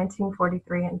between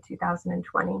 1943 and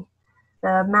 2020.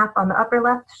 The map on the upper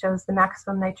left shows the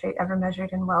maximum nitrate ever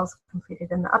measured in wells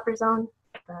completed in the upper zone.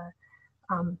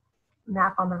 The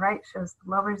map on the right shows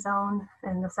the lower zone,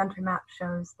 and the center map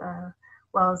shows the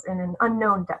wells in an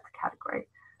unknown depth category.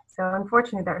 So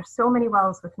unfortunately, there are so many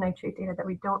wells with nitrate data that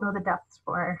we don't know the depths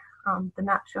for. The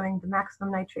map showing the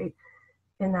maximum nitrate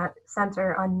in that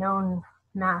center unknown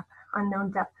map,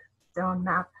 unknown depth zone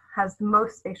map, has the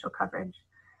most spatial coverage.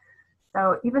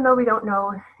 So even though we don't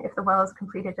know if the well is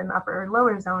completed in the upper or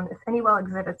lower zone, if any well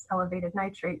exhibits elevated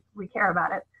nitrate, we care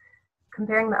about it.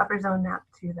 Comparing the upper zone map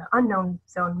to the unknown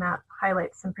zone map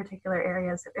highlights some particular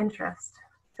areas of interest.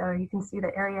 So you can see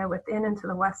the area within and to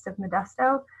the west of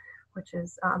Modesto, which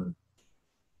is in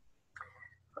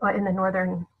the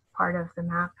northern part of the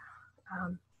map.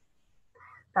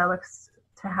 That looks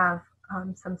to have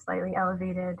some slightly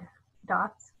elevated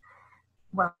dots,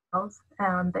 wells.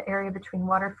 The area between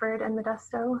Waterford and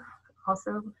Modesto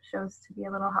also shows to be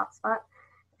a little hot spot.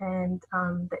 And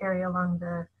the area along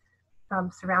the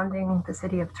surrounding the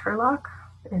city of Turlock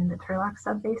in the Turlock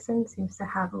subbasin seems to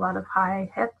have a lot of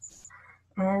high hits.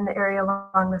 And the area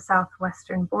along the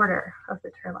southwestern border of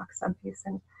the Turlock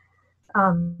subbasin.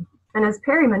 And as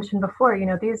Perry mentioned before, you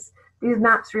know, these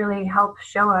maps really help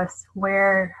show us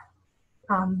where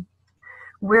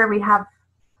we have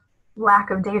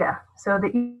lack of data. So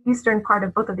the eastern part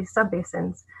of both of these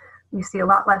subbasins, you see a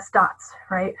lot less dots,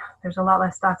 right? There's a lot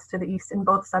less dots to the east in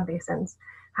both subbasins.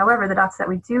 However, the dots that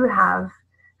we do have,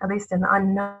 at least in the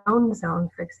unknown zone,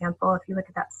 for example, if you look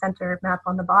at that center map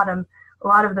on the bottom, a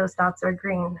lot of those dots are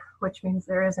green, which means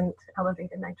there isn't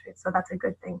elevated nitrate. So that's a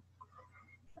good thing.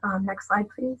 Next slide,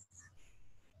 please.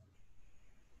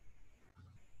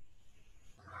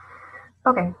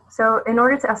 Okay, so in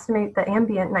order to estimate the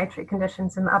ambient nitrate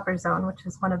conditions in the upper zone, which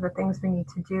is one of the things we need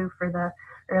to do for the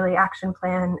early action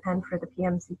plan and for the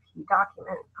PMZP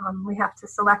document, we have to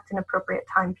select an appropriate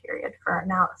time period for our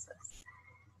analysis.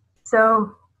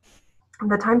 So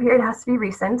the time period has to be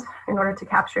recent in order to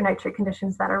capture nitrate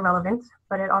conditions that are relevant,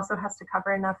 but it also has to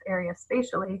cover enough area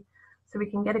spatially so we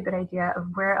can get a good idea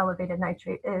of where elevated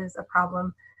nitrate is a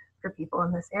problem for people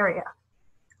in this area.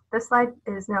 This slide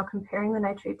is now comparing the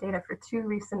nitrate data for two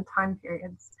recent time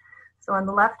periods. So on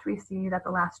the left, we see that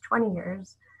the last 20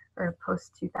 years, or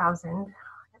post-2000,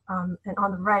 and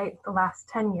on the right, the last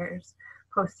 10 years,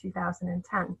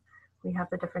 post-2010. We have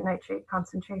the different nitrate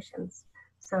concentrations.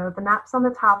 So the maps on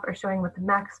the top are showing what the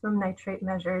maximum nitrate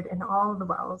measured in all of the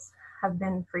wells have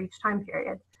been for each time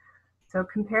period. So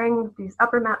comparing these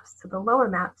upper maps to the lower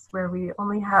maps, where we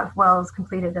only have wells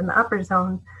completed in the upper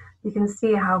zone, you can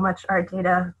see how much our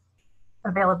data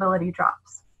availability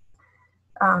drops.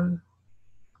 But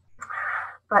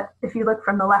if you look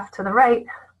from the left to the right,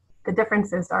 the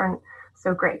differences aren't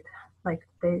so great. Like,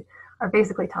 they are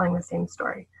basically telling the same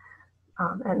story.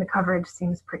 And the coverage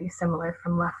seems pretty similar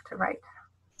from left to right.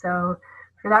 So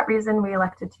for that reason, we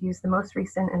elected to use the most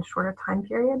recent and shorter time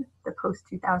period, the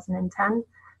post-2010,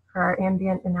 for our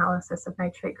ambient analysis of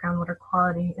nitrate groundwater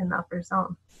quality in the upper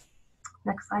zone.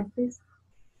 Next slide, please.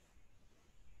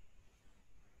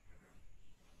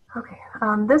 Okay,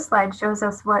 this slide shows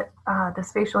us what the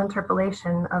spatial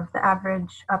interpolation of the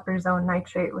average upper zone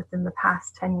nitrate within the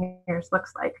past 10 years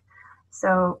looks like.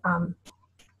 So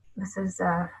this is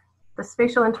the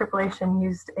spatial interpolation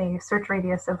used a search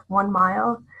radius of 1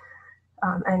 mile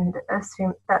and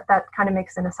assume that kind of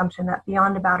makes an assumption that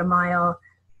beyond about a mile,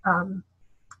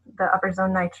 the upper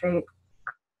zone nitrate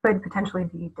could potentially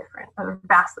be different, or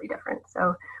vastly different.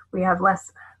 So we have less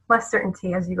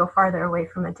certainty as you go farther away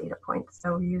from a data point.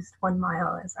 So we used 1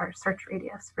 mile as our search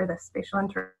radius for this spatial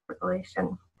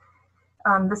interpolation.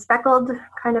 The speckled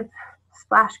kind of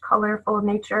splash colorful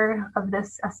nature of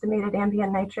this estimated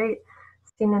ambient nitrate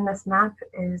seen in this map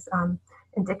is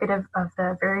indicative of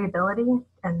the variability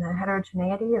and the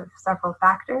heterogeneity of several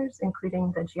factors,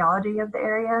 including the geology of the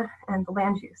area and the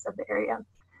land use of the area.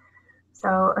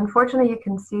 So unfortunately, you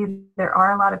can see there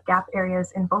are a lot of gap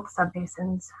areas in both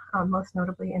subbasins, most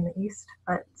notably in the east,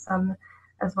 but some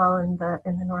as well in the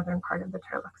northern part of the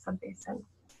Turlock subbasin.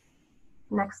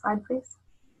 Next slide, please.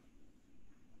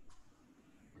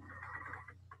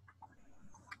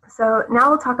 So now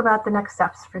we'll talk about the next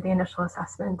steps for the initial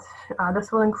assessment.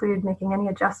 This will include making any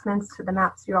adjustments to the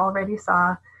maps you already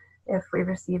saw if we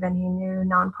receive any new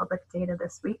non-public data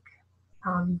this week.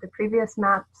 The previous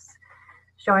maps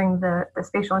showing the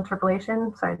spatial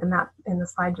interpolation, sorry, the map in the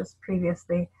slide just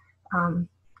previously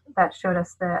that showed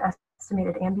us the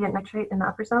estimated ambient nitrate in the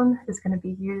upper zone is going to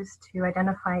be used to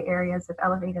identify areas of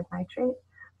elevated nitrate.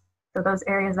 So those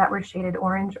areas that were shaded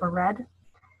orange or red,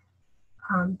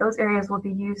 those areas will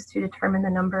be used to determine the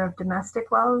number of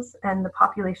domestic wells and the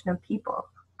population of people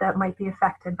that might be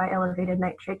affected by elevated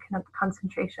nitrate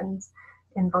concentrations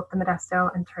in both the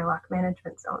Modesto and Turlock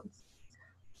management zones.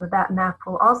 So that map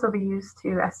will also be used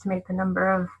to estimate the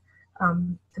number of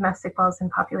domestic wells and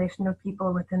population of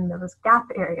people within those gap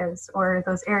areas, or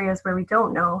those areas where we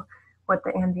don't know what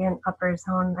the ambient upper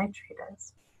zone nitrate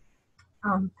is.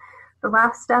 The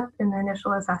last step in the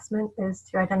initial assessment is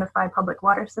to identify public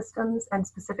water systems, and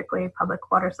specifically public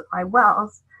water supply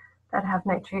wells that have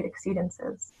nitrate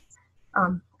exceedances.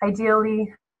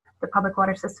 Ideally, the public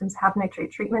water systems have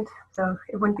nitrate treatment, so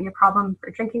it wouldn't be a problem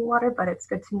for drinking water, but it's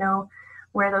good to know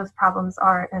where those problems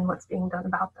are and what's being done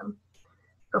about them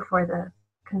before the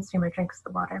consumer drinks the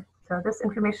water. So this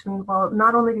information will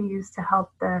not only be used to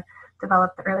help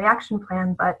develop the early action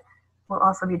plan, but will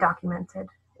also be documented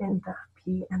in the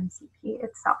PMCP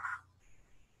itself.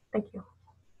 Thank you.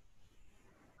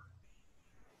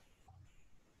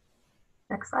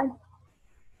 Next slide.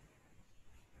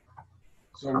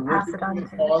 So I'll pass Richard, it on can we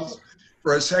to pause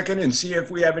for a second and see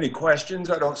if we have any questions?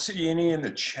 I don't see any in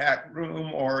the chat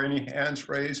room or any hands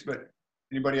raised, but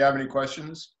anybody have any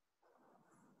questions?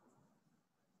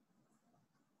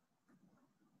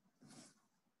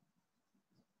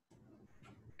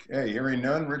 Okay, hearing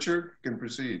none, Richard, you can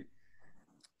proceed.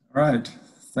 All right,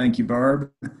 thank you,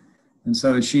 Barb. And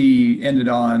so she ended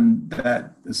on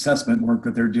that assessment work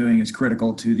that they're doing is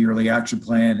critical to the early action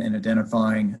plan and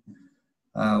identifying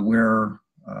where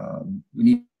we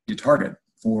need to target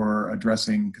for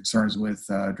addressing concerns with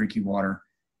drinking water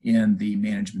in the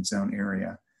management zone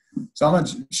area. So I'm going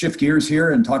to shift gears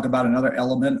here and talk about another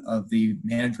element of the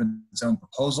management zone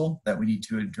proposal that we need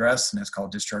to address, and that's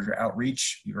called discharger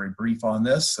outreach. Be very brief on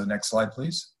this. So next slide,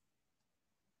 please.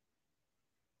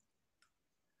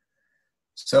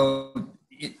 So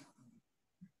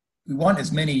we want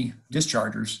as many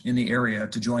dischargers in the area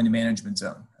to join the management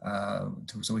zone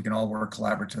so we can all work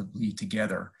collaboratively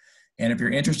together. And if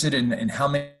you're interested in how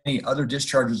many other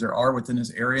dischargers there are within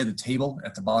this area, the table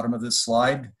at the bottom of this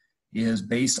slide is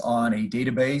based on a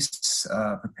database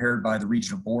prepared by the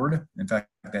regional board. In fact,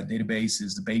 that database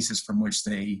is the basis from which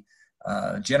they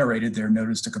generated their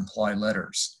notice to comply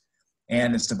letters.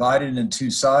 And it's divided into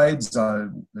two sides.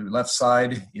 The left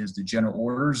side is the general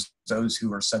orders, those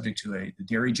who are subject to the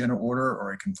dairy general order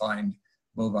or a confined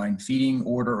bovine feeding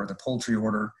order or the poultry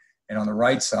order. And on the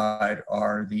right side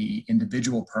are the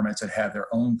individual permits that have their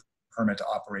own permit to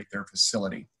operate their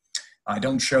facility. I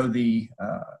don't show the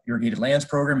irrigated lands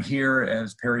program here.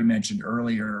 As Perry mentioned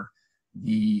earlier,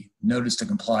 the notice to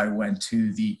comply went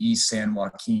to the East San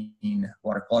Joaquin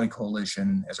Water Quality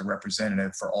Coalition as a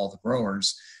representative for all the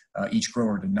growers. Each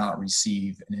grower did not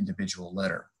receive an individual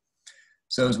letter.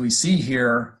 So as we see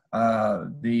here,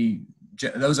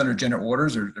 those under general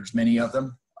orders, there's many of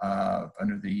them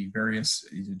under the various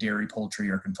either dairy, poultry,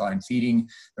 or confined feeding.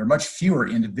 There are much fewer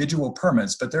individual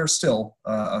permits, but there's still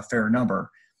a fair number.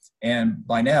 And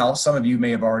by now, some of you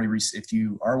may have already, if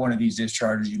you are one of these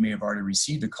dischargers, you may have already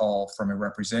received a call from a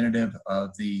representative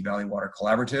of the Valley Water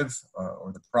Collaborative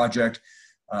or the project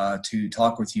to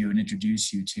talk with you and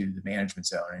introduce you to the management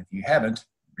zone. And if you haven't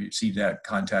received that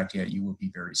contact yet, you will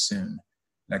be very soon.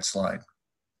 Next slide.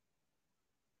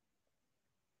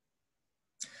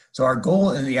 So our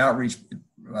goal in the outreach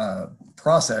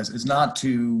process is not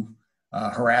to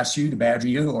harass you, to badger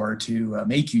you, or to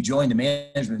make you join the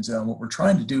management zone. What we're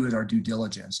trying to do is our due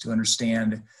diligence to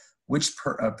understand which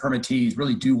permittees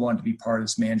really do want to be part of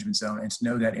this management zone and to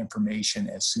know that information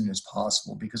as soon as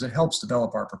possible because it helps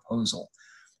develop our proposal.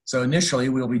 So initially,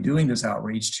 we'll be doing this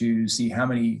outreach to see how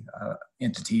many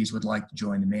entities would like to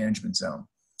join the management zone.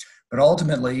 But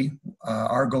ultimately,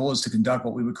 our goal is to conduct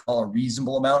what we would call a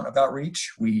reasonable amount of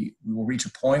outreach. We will reach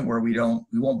a point where we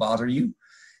won't bother you.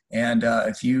 And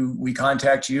if we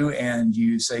contact you and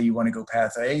you say you want to go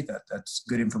path A, that's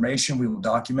good information. We will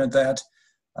document that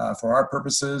for our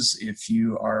purposes. If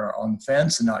you are on the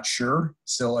fence and not sure,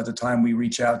 still at the time we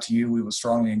reach out to you, we will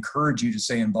strongly encourage you to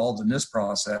stay involved in this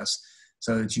process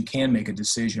so that you can make a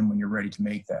decision when you're ready to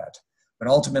make that. But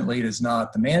ultimately, it is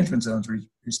not the management zone's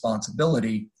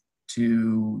responsibility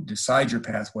to decide your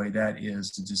pathway. That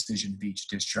is the decision of each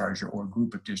discharger or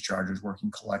group of dischargers working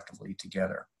collectively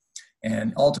together.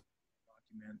 And ultimately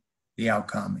document the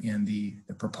outcome in the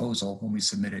proposal when we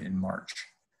submit it in March.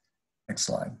 Next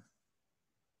slide.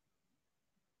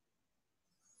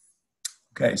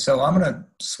 Okay, so I'm going to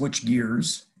switch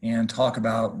gears and talk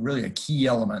about really a key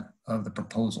element of the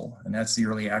proposal, and that's the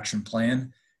early action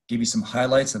plan. Give you some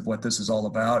highlights of what this is all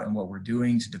about and what we're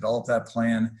doing to develop that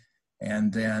plan,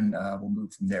 and then we'll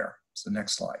move from there. So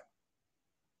next slide.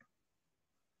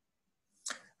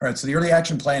 All right, so the early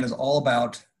action plan is all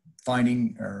about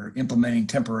finding or implementing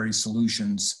temporary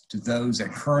solutions to those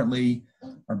that currently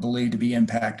are believed to be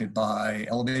impacted by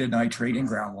elevated nitrate in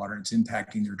groundwater. It's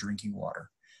impacting their drinking water.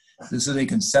 This is a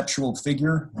conceptual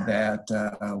figure that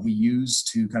we use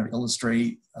to kind of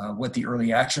illustrate what the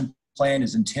early action plan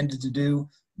is intended to do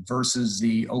versus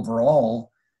the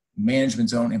overall management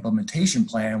zone implementation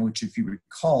plan, which, if you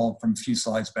recall from a few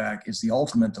slides back, is the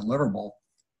ultimate deliverable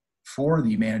for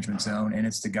the management zone, and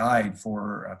it's the guide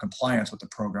for compliance with the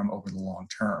program over the long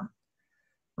term.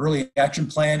 Early action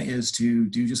plan is to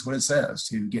do just what it says,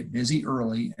 to get busy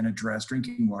early and address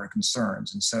drinking water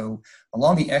concerns. And so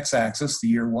along the x-axis, the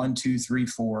year 1, 2, 3,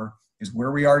 4 is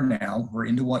where we are now. We're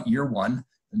into year 1.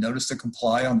 The notice to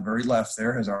comply on the very left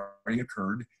there has already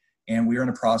occurred, and we are in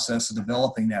the process of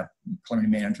developing that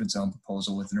preliminary management zone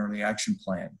proposal with an early action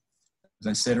plan. As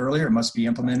I said earlier, it must be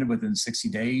implemented within 60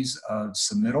 days of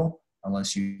submittal,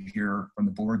 unless you hear from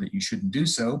the board that you shouldn't do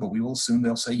so, but we will assume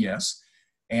they'll say yes.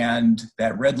 And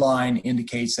that red line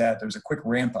indicates that there's a quick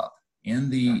ramp up in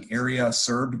the area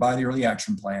served by the early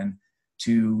action plan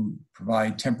to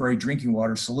provide temporary drinking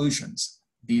water solutions.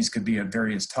 These could be of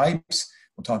various types.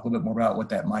 We'll talk a little bit more about what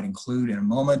that might include in a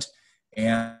moment.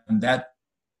 And that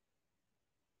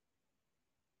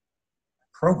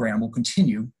program will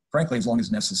continue, frankly, as long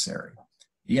as necessary.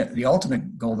 The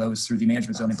ultimate goal, though, is through the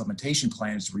management zone implementation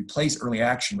plan is to replace early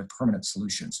action with permanent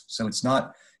solutions. So it's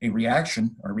not a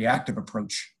reaction or reactive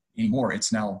approach anymore.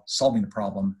 It's now solving the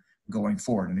problem going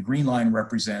forward. And the green line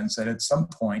represents that at some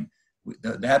point,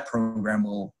 that program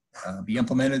will be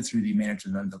implemented through the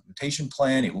management zone implementation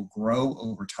plan. It will grow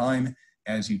over time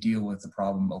as you deal with the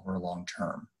problem over a long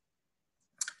term.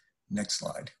 Next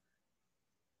slide.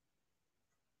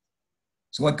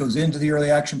 So what goes into the early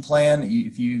action plan?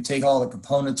 If you take all the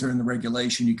components that are in the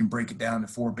regulation, you can break it down to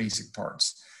 4 basic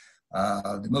parts.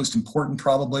 The most important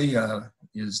probably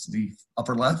is the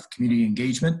upper left, community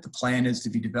engagement. The plan is to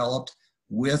be developed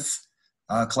with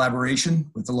collaboration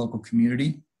with the local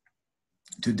community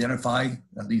to identify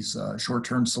these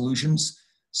short-term solutions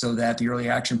so that the early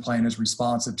action plan is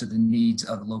responsive to the needs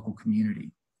of the local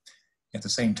community. At the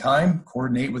same time,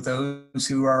 coordinate with those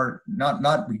who are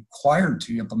not required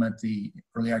to implement the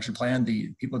early action plan,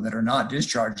 the people that are not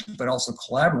discharged, but also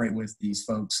collaborate with these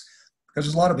folks, because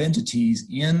there's a lot of entities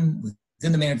within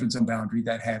the management zone boundary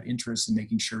that have interest in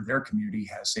making sure their community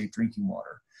has safe drinking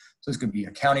water. So this could be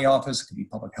a county office, it could be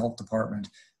public health department.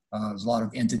 There's a lot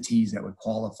of entities that would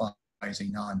qualify as a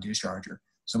non-discharger.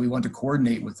 So we want to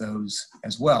coordinate with those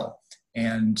as well.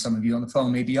 And some of you on the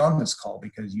phone may be on this call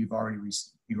because you are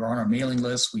on our mailing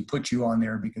list. We put you on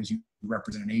there because you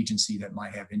represent an agency that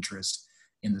might have interest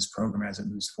in this program as it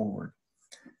moves forward.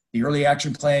 The early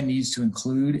action plan needs to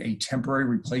include a temporary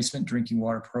replacement drinking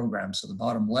water program. So the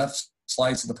bottom left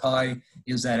slice of the pie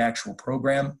is that actual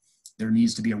program. There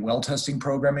needs to be a well testing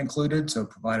program included, so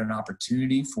provide an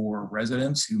opportunity for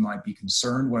residents who might be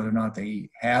concerned whether or not they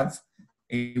have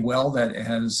a well that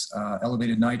has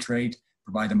elevated nitrate,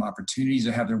 provide them opportunities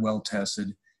to have their well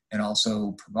tested, and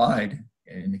also provide,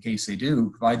 in the case they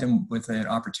do, provide them with an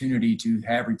opportunity to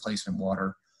have replacement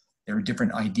water. There are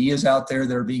different ideas out there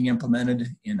that are being implemented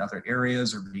in other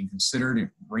areas or being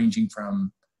considered, ranging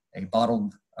from a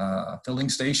bottled filling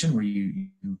station where you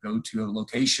go to a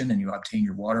location and you obtain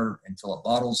your water and fill up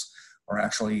bottles, or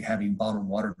actually having bottled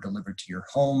water delivered to your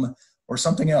home, or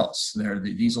something else.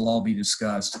 These will all be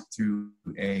discussed through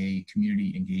a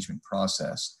community engagement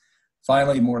process.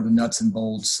 Finally, more of the nuts and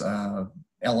bolts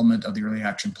element of the early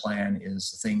action plan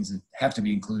is the things that have to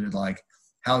be included, like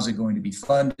how is it going to be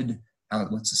funded,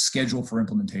 what's the schedule for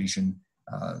implementation,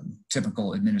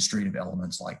 typical administrative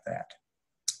elements like that.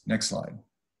 Next slide.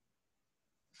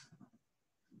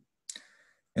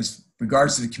 As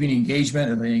regards to the community engagement,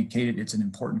 as I indicated, it's an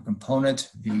important component.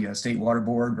 The State Water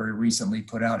Board very recently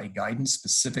put out a guidance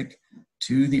specific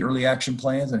to the early action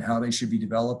plans and how they should be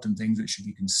developed and things that should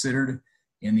be considered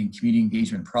in the community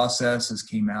engagement process. This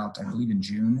came out, I believe, in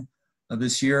June of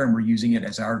this year, and we're using it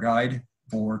as our guide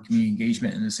for community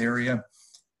engagement in this area.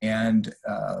 And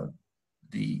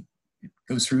it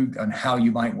goes through on how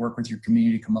you might work with your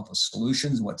community to come up with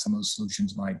solutions, what some of those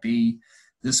solutions might be.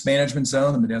 This management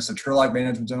zone, the Modesto-Turlock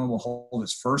management zone, will hold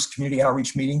its first community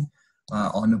outreach meeting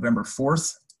on November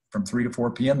 4th from 3 to 4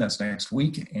 p.m. That's next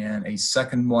week. And a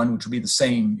second one, which will be the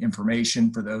same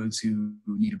information for those who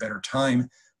need a better time,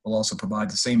 will also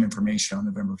provide the same information on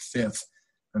November 5th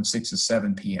from 6 to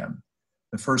 7 p.m.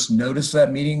 The first notice of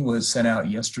that meeting was sent out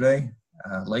yesterday,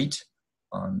 late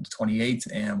on the 28th,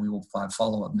 and we will provide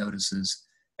follow-up notices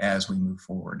as we move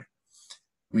forward.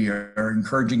 We are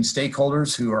encouraging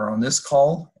stakeholders who are on this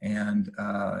call and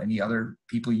any other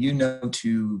people you know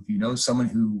to, if you know someone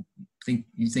who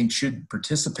you think should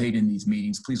participate in these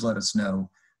meetings, please let us know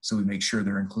so we make sure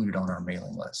they're included on our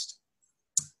mailing list.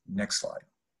 Next slide.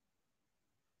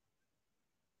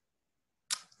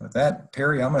 With that,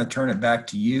 Perry, I'm going to turn it back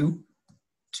to you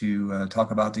to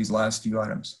talk about these last few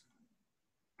items.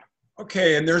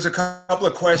 Okay, and there's a couple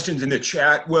of questions in the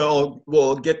chat.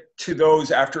 We'll get to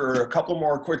those after a couple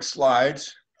more quick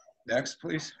slides. Next,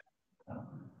 please.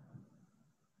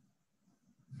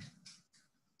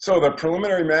 So the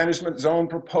preliminary management zone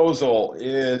proposal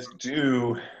is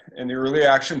due in the early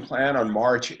action plan on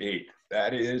March 8th.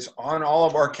 That is on all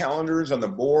of our calendars on the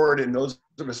board, and those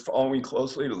of us following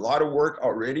closely. A lot of work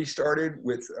already started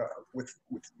with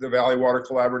the Valley Water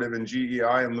Collaborative and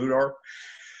GEI and LUDAR.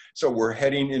 So we're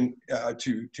heading in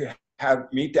to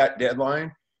meet that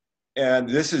deadline. And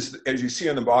this is, as you see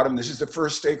on the bottom, this is the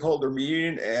first stakeholder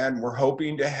meeting, and we're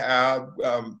hoping to have,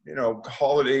 you know,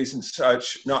 holidays and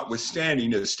such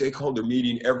notwithstanding, a stakeholder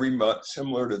meeting every month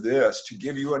similar to this to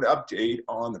give you an update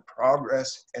on the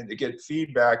progress and to get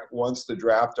feedback once the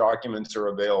draft documents are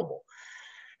available.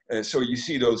 And so you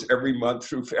see those every month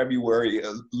through February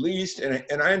at least.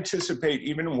 And I anticipate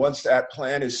even once that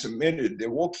plan is submitted, that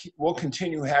we'll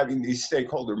continue having these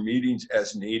stakeholder meetings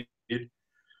as needed.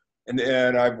 And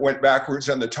then I went backwards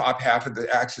on the top half of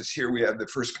the axis here. We have the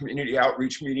first community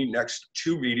outreach meeting,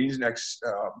 two meetings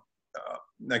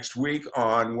next week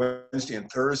on Wednesday and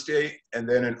Thursday. And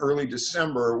then in early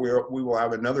December, we will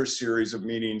have another series of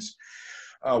meetings.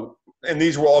 And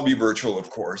these will all be virtual, of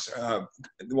course.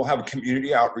 We'll have a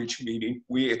community outreach meeting.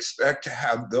 We expect to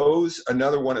have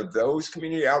another one of those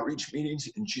community outreach meetings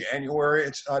in January.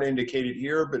 It's not indicated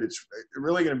here, but it's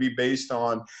really going to be based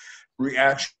on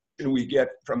reaction we get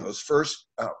from those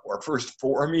our first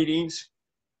 4 meetings.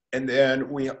 And then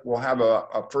we will have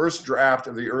a first draft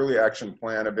of the early action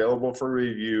plan available for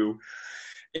review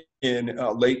in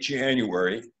late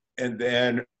January. And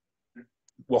then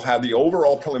we'll have the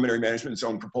overall preliminary management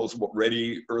zone proposal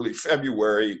ready early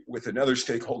February with another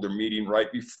stakeholder meeting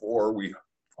right before we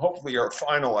hopefully are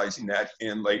finalizing that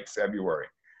in late February.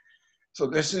 So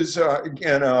this is,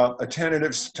 again, a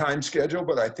tentative time schedule,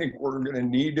 but I think we're going to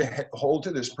need to hold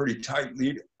to this pretty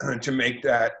tightly to make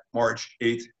that March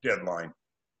 8th deadline.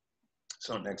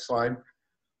 So next slide.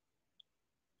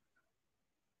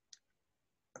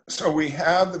 So we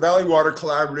have the Valley Water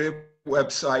Collaborative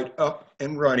website up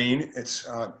and running. It's,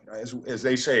 as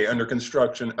they say, under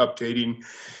construction, updating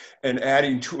and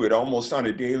adding to it almost on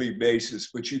a daily basis,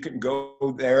 but you can go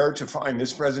there to find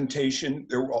this presentation.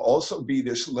 There will also be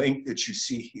this link that you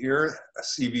see here. A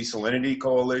CV Salinity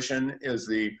Coalition is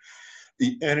the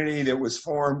entity that was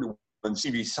formed when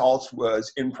CV Salts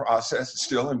was in process,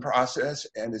 still in process,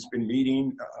 and has been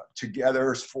meeting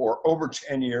together for over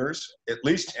 10 years, at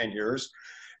least 10 years.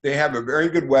 They have a very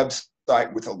good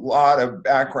website with a lot of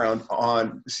background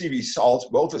on CV salts,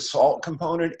 both the salt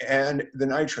component and the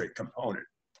nitrate component.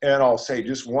 And I'll say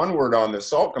just one word on the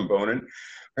salt component.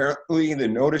 Apparently the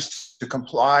notice to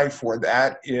comply for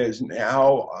that is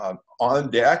now on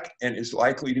deck and is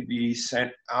likely to be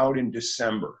sent out in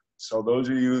December. So those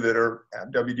of you that have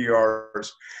WDRs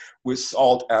with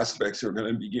salt aspects are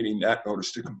going to be getting that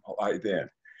notice to comply then.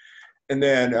 And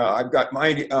then I've got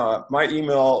my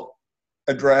email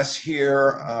address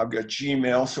here. I've got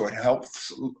Gmail, so it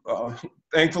helps,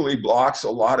 thankfully blocks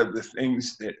a lot of the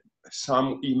things that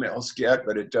some emails get,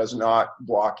 but it does not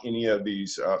block any of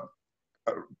these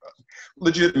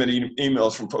legitimate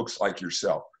emails from folks like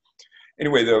yourself.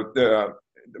 Anyway, the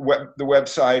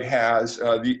website has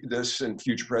this and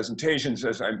future presentations,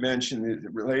 as I mentioned,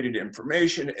 related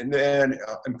information. And then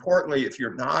importantly, if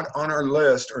you're not on our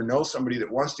list or know somebody that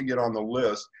wants to get on the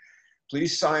list,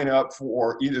 please sign up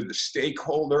for either the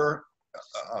stakeholder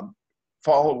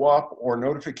follow-up or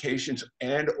notifications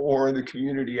and/or the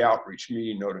community outreach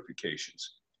meeting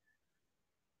notifications.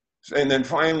 And then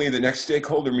finally, the next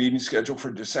stakeholder meeting scheduled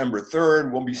for December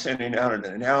 3rd, we'll be sending out an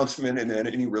announcement and then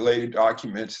any related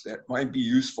documents that might be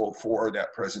useful for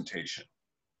that presentation.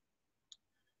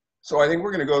 So I think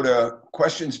we're going to go to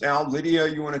questions now. Lydia,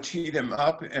 you want to tee them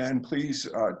up, and please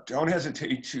don't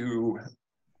hesitate to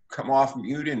come off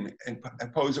mute and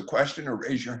pose a question or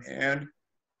raise your hand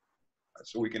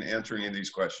so we can answer any of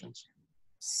these questions.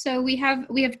 So we have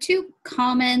 2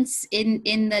 comments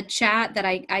in the chat that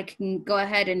I can go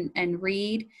ahead and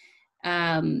read.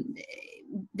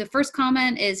 The first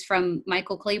comment is from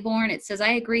Michael Claiborne. It says,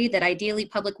 I agree that ideally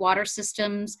public water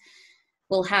systems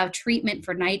will have treatment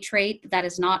for nitrate, but that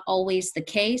is not always the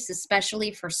case,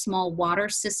 especially for small water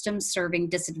systems serving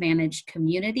disadvantaged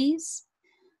communities.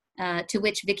 to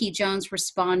which Vicki Jones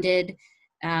responded,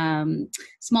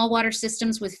 small water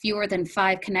systems with fewer than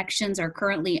 5 connections are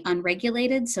currently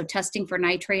unregulated, so testing for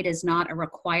nitrate is not a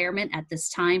requirement at this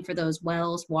time for those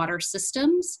wells water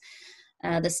systems.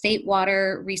 The State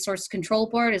Water Resource Control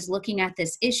Board is looking at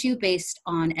this issue based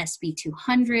on SB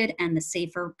 200 and the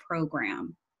SAFER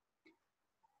program.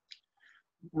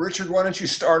 Richard, why don't you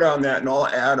start on that, and I'll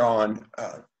add on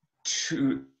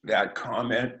to that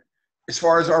comment. As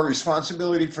far as our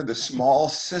responsibility for the small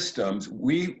systems,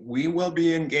 we will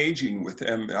be engaging with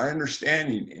them, my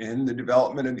understanding, in the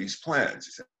development of these plans.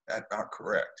 Is that not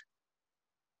correct?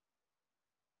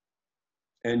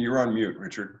 And you're on mute,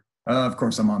 Richard. Of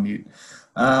course, I'm on mute.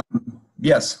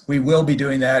 Yes, we will be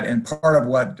doing that. And part of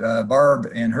what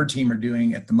Barb and her team are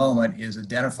doing at the moment is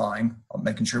identifying,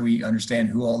 making sure we understand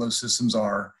who all those systems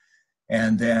are.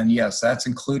 And then, yes, that's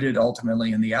included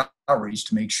ultimately in the outreach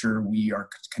to make sure we are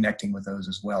connecting with those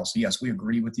as well. So yes, we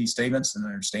agree with these statements and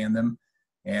understand them,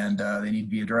 and they need to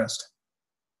be addressed.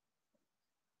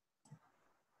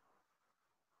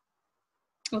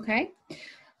 Okay.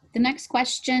 The next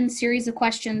series of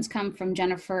questions come from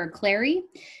Jennifer Clary.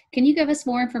 Can you give us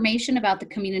more information about the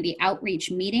community outreach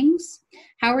meetings?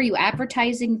 How are you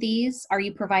advertising these? Are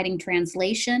you providing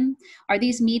translation? Are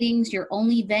these meetings your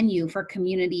only venue for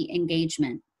community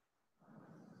engagement?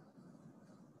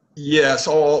 Yes,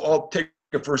 I'll take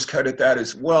a first cut at that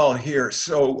as well here.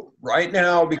 So right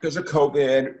now, because of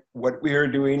COVID, what we are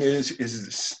doing is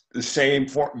the same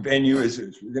venue as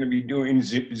we're going to be doing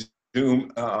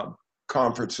Zoom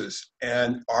conferences.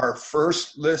 And our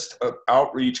first list of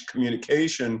outreach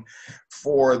communication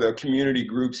for the community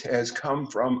groups has come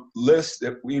from lists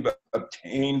that we've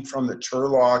obtained from the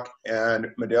Turlock and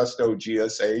Modesto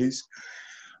GSAs.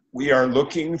 We are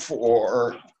looking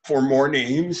for more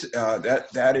names.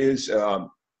 That's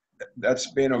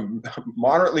been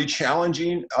moderately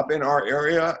challenging up in our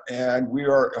area, and we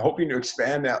are hoping to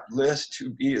expand that list to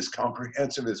be as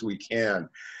comprehensive as we can.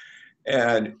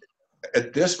 And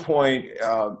at this point,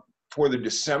 for the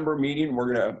December meeting,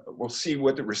 we'll see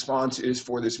what the response is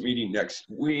for this meeting next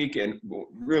week, and we'll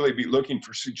really be looking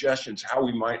for suggestions how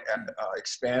we might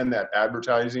expand that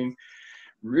advertising.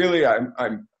 Really,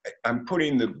 I'm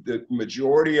putting the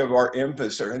majority of our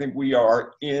emphasis, I think we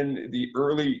are in the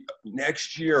early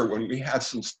next year when we have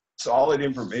some solid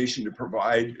information to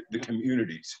provide the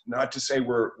communities. Not to say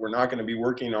we're not going to be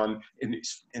working on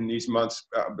in these months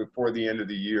before the end of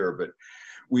the year, but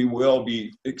we will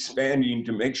be expanding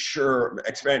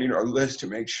our list to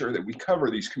make sure that we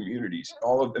cover these communities,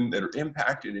 all of them that are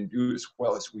impacted, and do as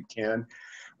well as we can.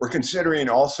 We're considering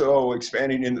also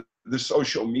expanding in the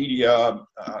social media.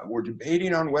 We're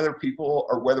debating on whether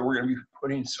we're going to be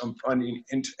putting some funding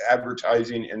into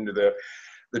advertising into the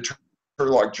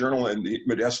Turlock Journal and the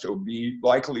Modesto Bee.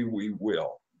 Likely we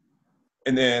will.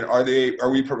 And then are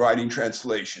we providing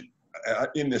translation?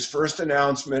 In this first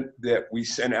announcement that we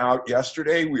sent out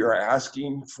yesterday, we are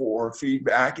asking for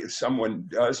feedback if someone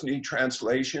does need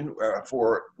translation.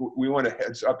 We want a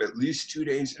heads up at least 2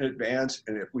 days in advance,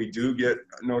 and if we do get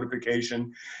a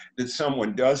notification that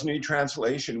someone does need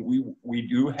translation, we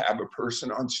do have a person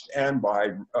on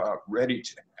standby ready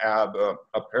to have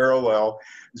a parallel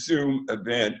Zoom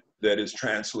event that is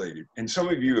translated. And some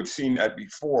of you have seen that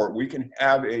before. We can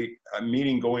have a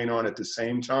meeting going on at the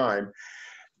same time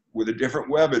with a different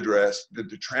web address that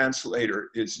the translator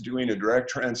is doing a direct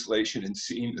translation and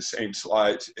seeing the same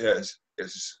slides as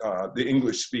the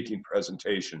English speaking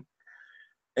presentation.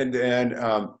 And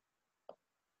then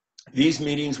these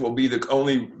meetings will be the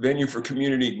only venue for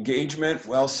community engagement.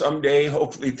 Well, someday,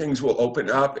 hopefully things will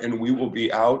open up and we will be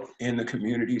out in the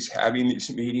communities having these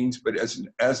meetings. But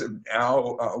as of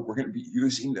now, we're going to be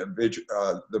using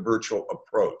the virtual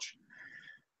approach.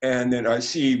 And then I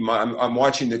see, I'm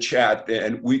watching the chat,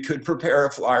 then we could prepare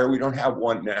a flyer. We don't have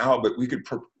one now, but we could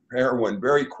prepare one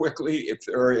very quickly if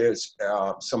there is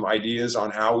some ideas on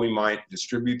how we might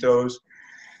distribute those.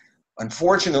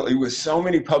 Unfortunately, with so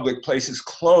many public places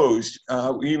closed,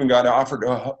 we even got offered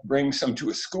to bring some to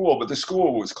a school, but the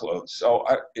school was closed. So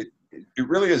it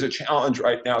really is a challenge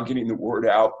right now getting the word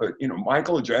out. But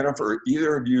Michael, Jennifer,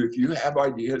 either of you, if you have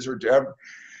ideas, or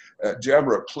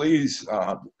Deborah, please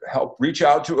help reach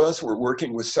out to us. We're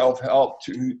working with Self-Help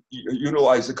to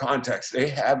utilize the contacts they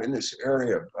have in this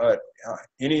area, but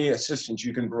any assistance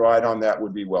you can provide on that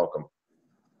would be welcome.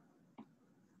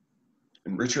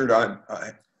 And Richard, I'm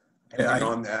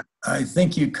on that. I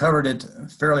think you covered it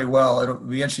fairly well. It'll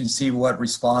be interesting to see what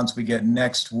response we get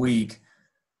next week.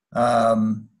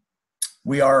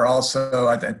 We are also,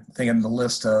 I think in the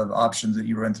list of options that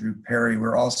you ran through, Perry,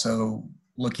 we're also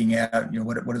looking at,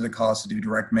 what does it cost to do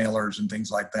direct mailers and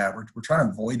things like that. We're trying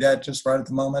to avoid that just right at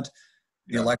the moment.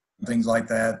 The election, things like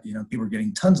that. People are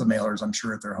getting tons of mailers, I'm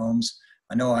sure, at their homes.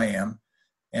 I know I am.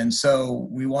 And so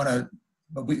we want to,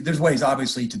 but there's ways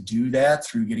obviously to do that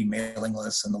through getting mailing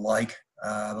lists and the like.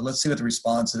 But let's see what the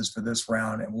response is for this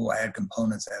round, and we'll add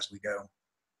components as we go.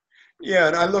 Yeah,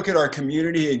 and I look at our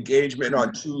community engagement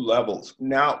on 2 levels.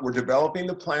 Now we're developing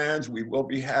the plans. We will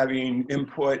be having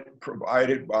input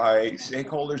provided by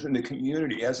stakeholders in the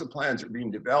community as the plans are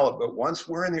being developed. But once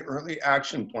we're in the early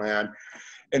action plan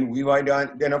and we've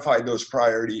identified those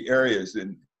priority areas,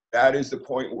 then that is the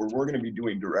point where we're going to be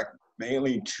doing direct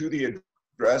mailing to the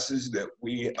addresses that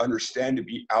we understand to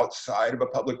be outside of a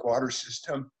public water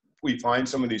system. We find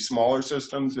some of these smaller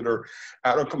systems that are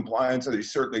out of compliance, and they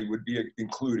certainly would be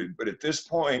included. But at this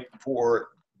point, for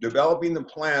developing the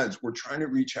plans, we're trying to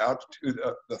reach out to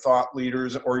the thought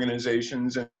leaders,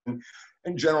 organizations, and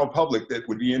general public that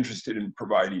would be interested in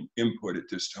providing input at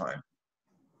this time.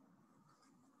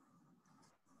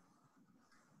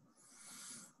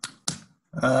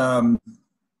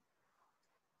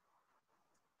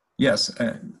 Yes.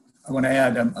 I want to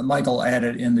add, Michael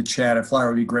added in the chat, a flyer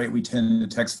would be great. We tend to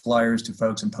text flyers to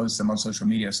folks and post them on social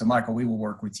media. So Michael, we will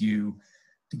work with you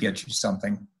to get you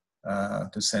something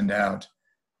to send out.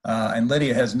 And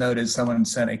Lydia has noted, someone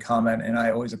sent a comment, and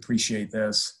I always appreciate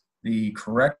this. The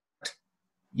correct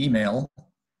email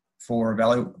for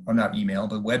not email,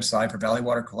 but website for Valley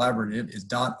Water Collaborative is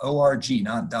 .org,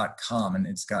 not .com. And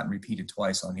it's gotten repeated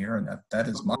twice on here, and that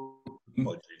is my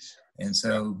apologies. And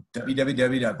so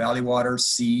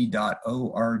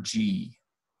www.valleywaterc.org.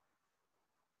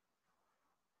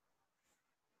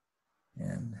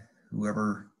 And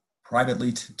whoever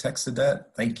privately texted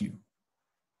that, thank you.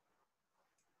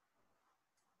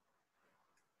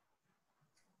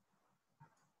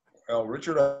 Well,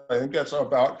 Richard, I think that's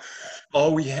about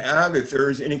all we have. If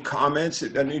there's any comments,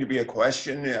 it doesn't need to be a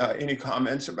question. Any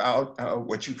comments about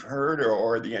what you've heard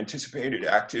or the anticipated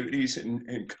activities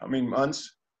in coming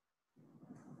months?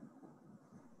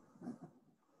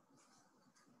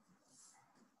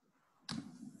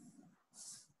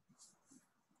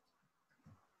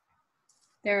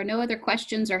 There are no other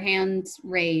questions or hands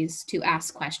raised to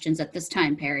ask questions at this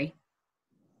time, Perry.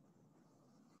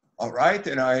 All right,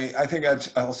 then I think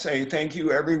I'll say thank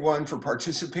you everyone for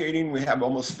participating. We have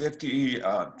almost 50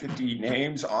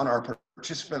 names on our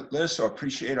participant list, so I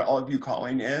appreciate all of you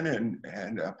calling in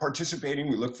and participating.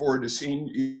 We look forward to seeing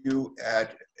you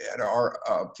at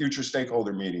our future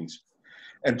stakeholder meetings.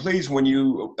 And please, when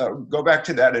you go back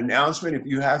to that announcement, if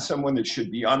you have someone that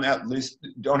should be on that list,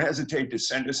 don't hesitate to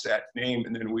send us that name,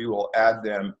 and then we will add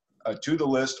them to the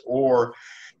list, or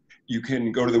you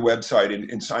can go to the website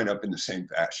and sign up in the same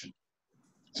fashion.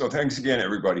 So thanks again,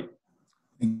 everybody.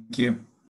 Thank you.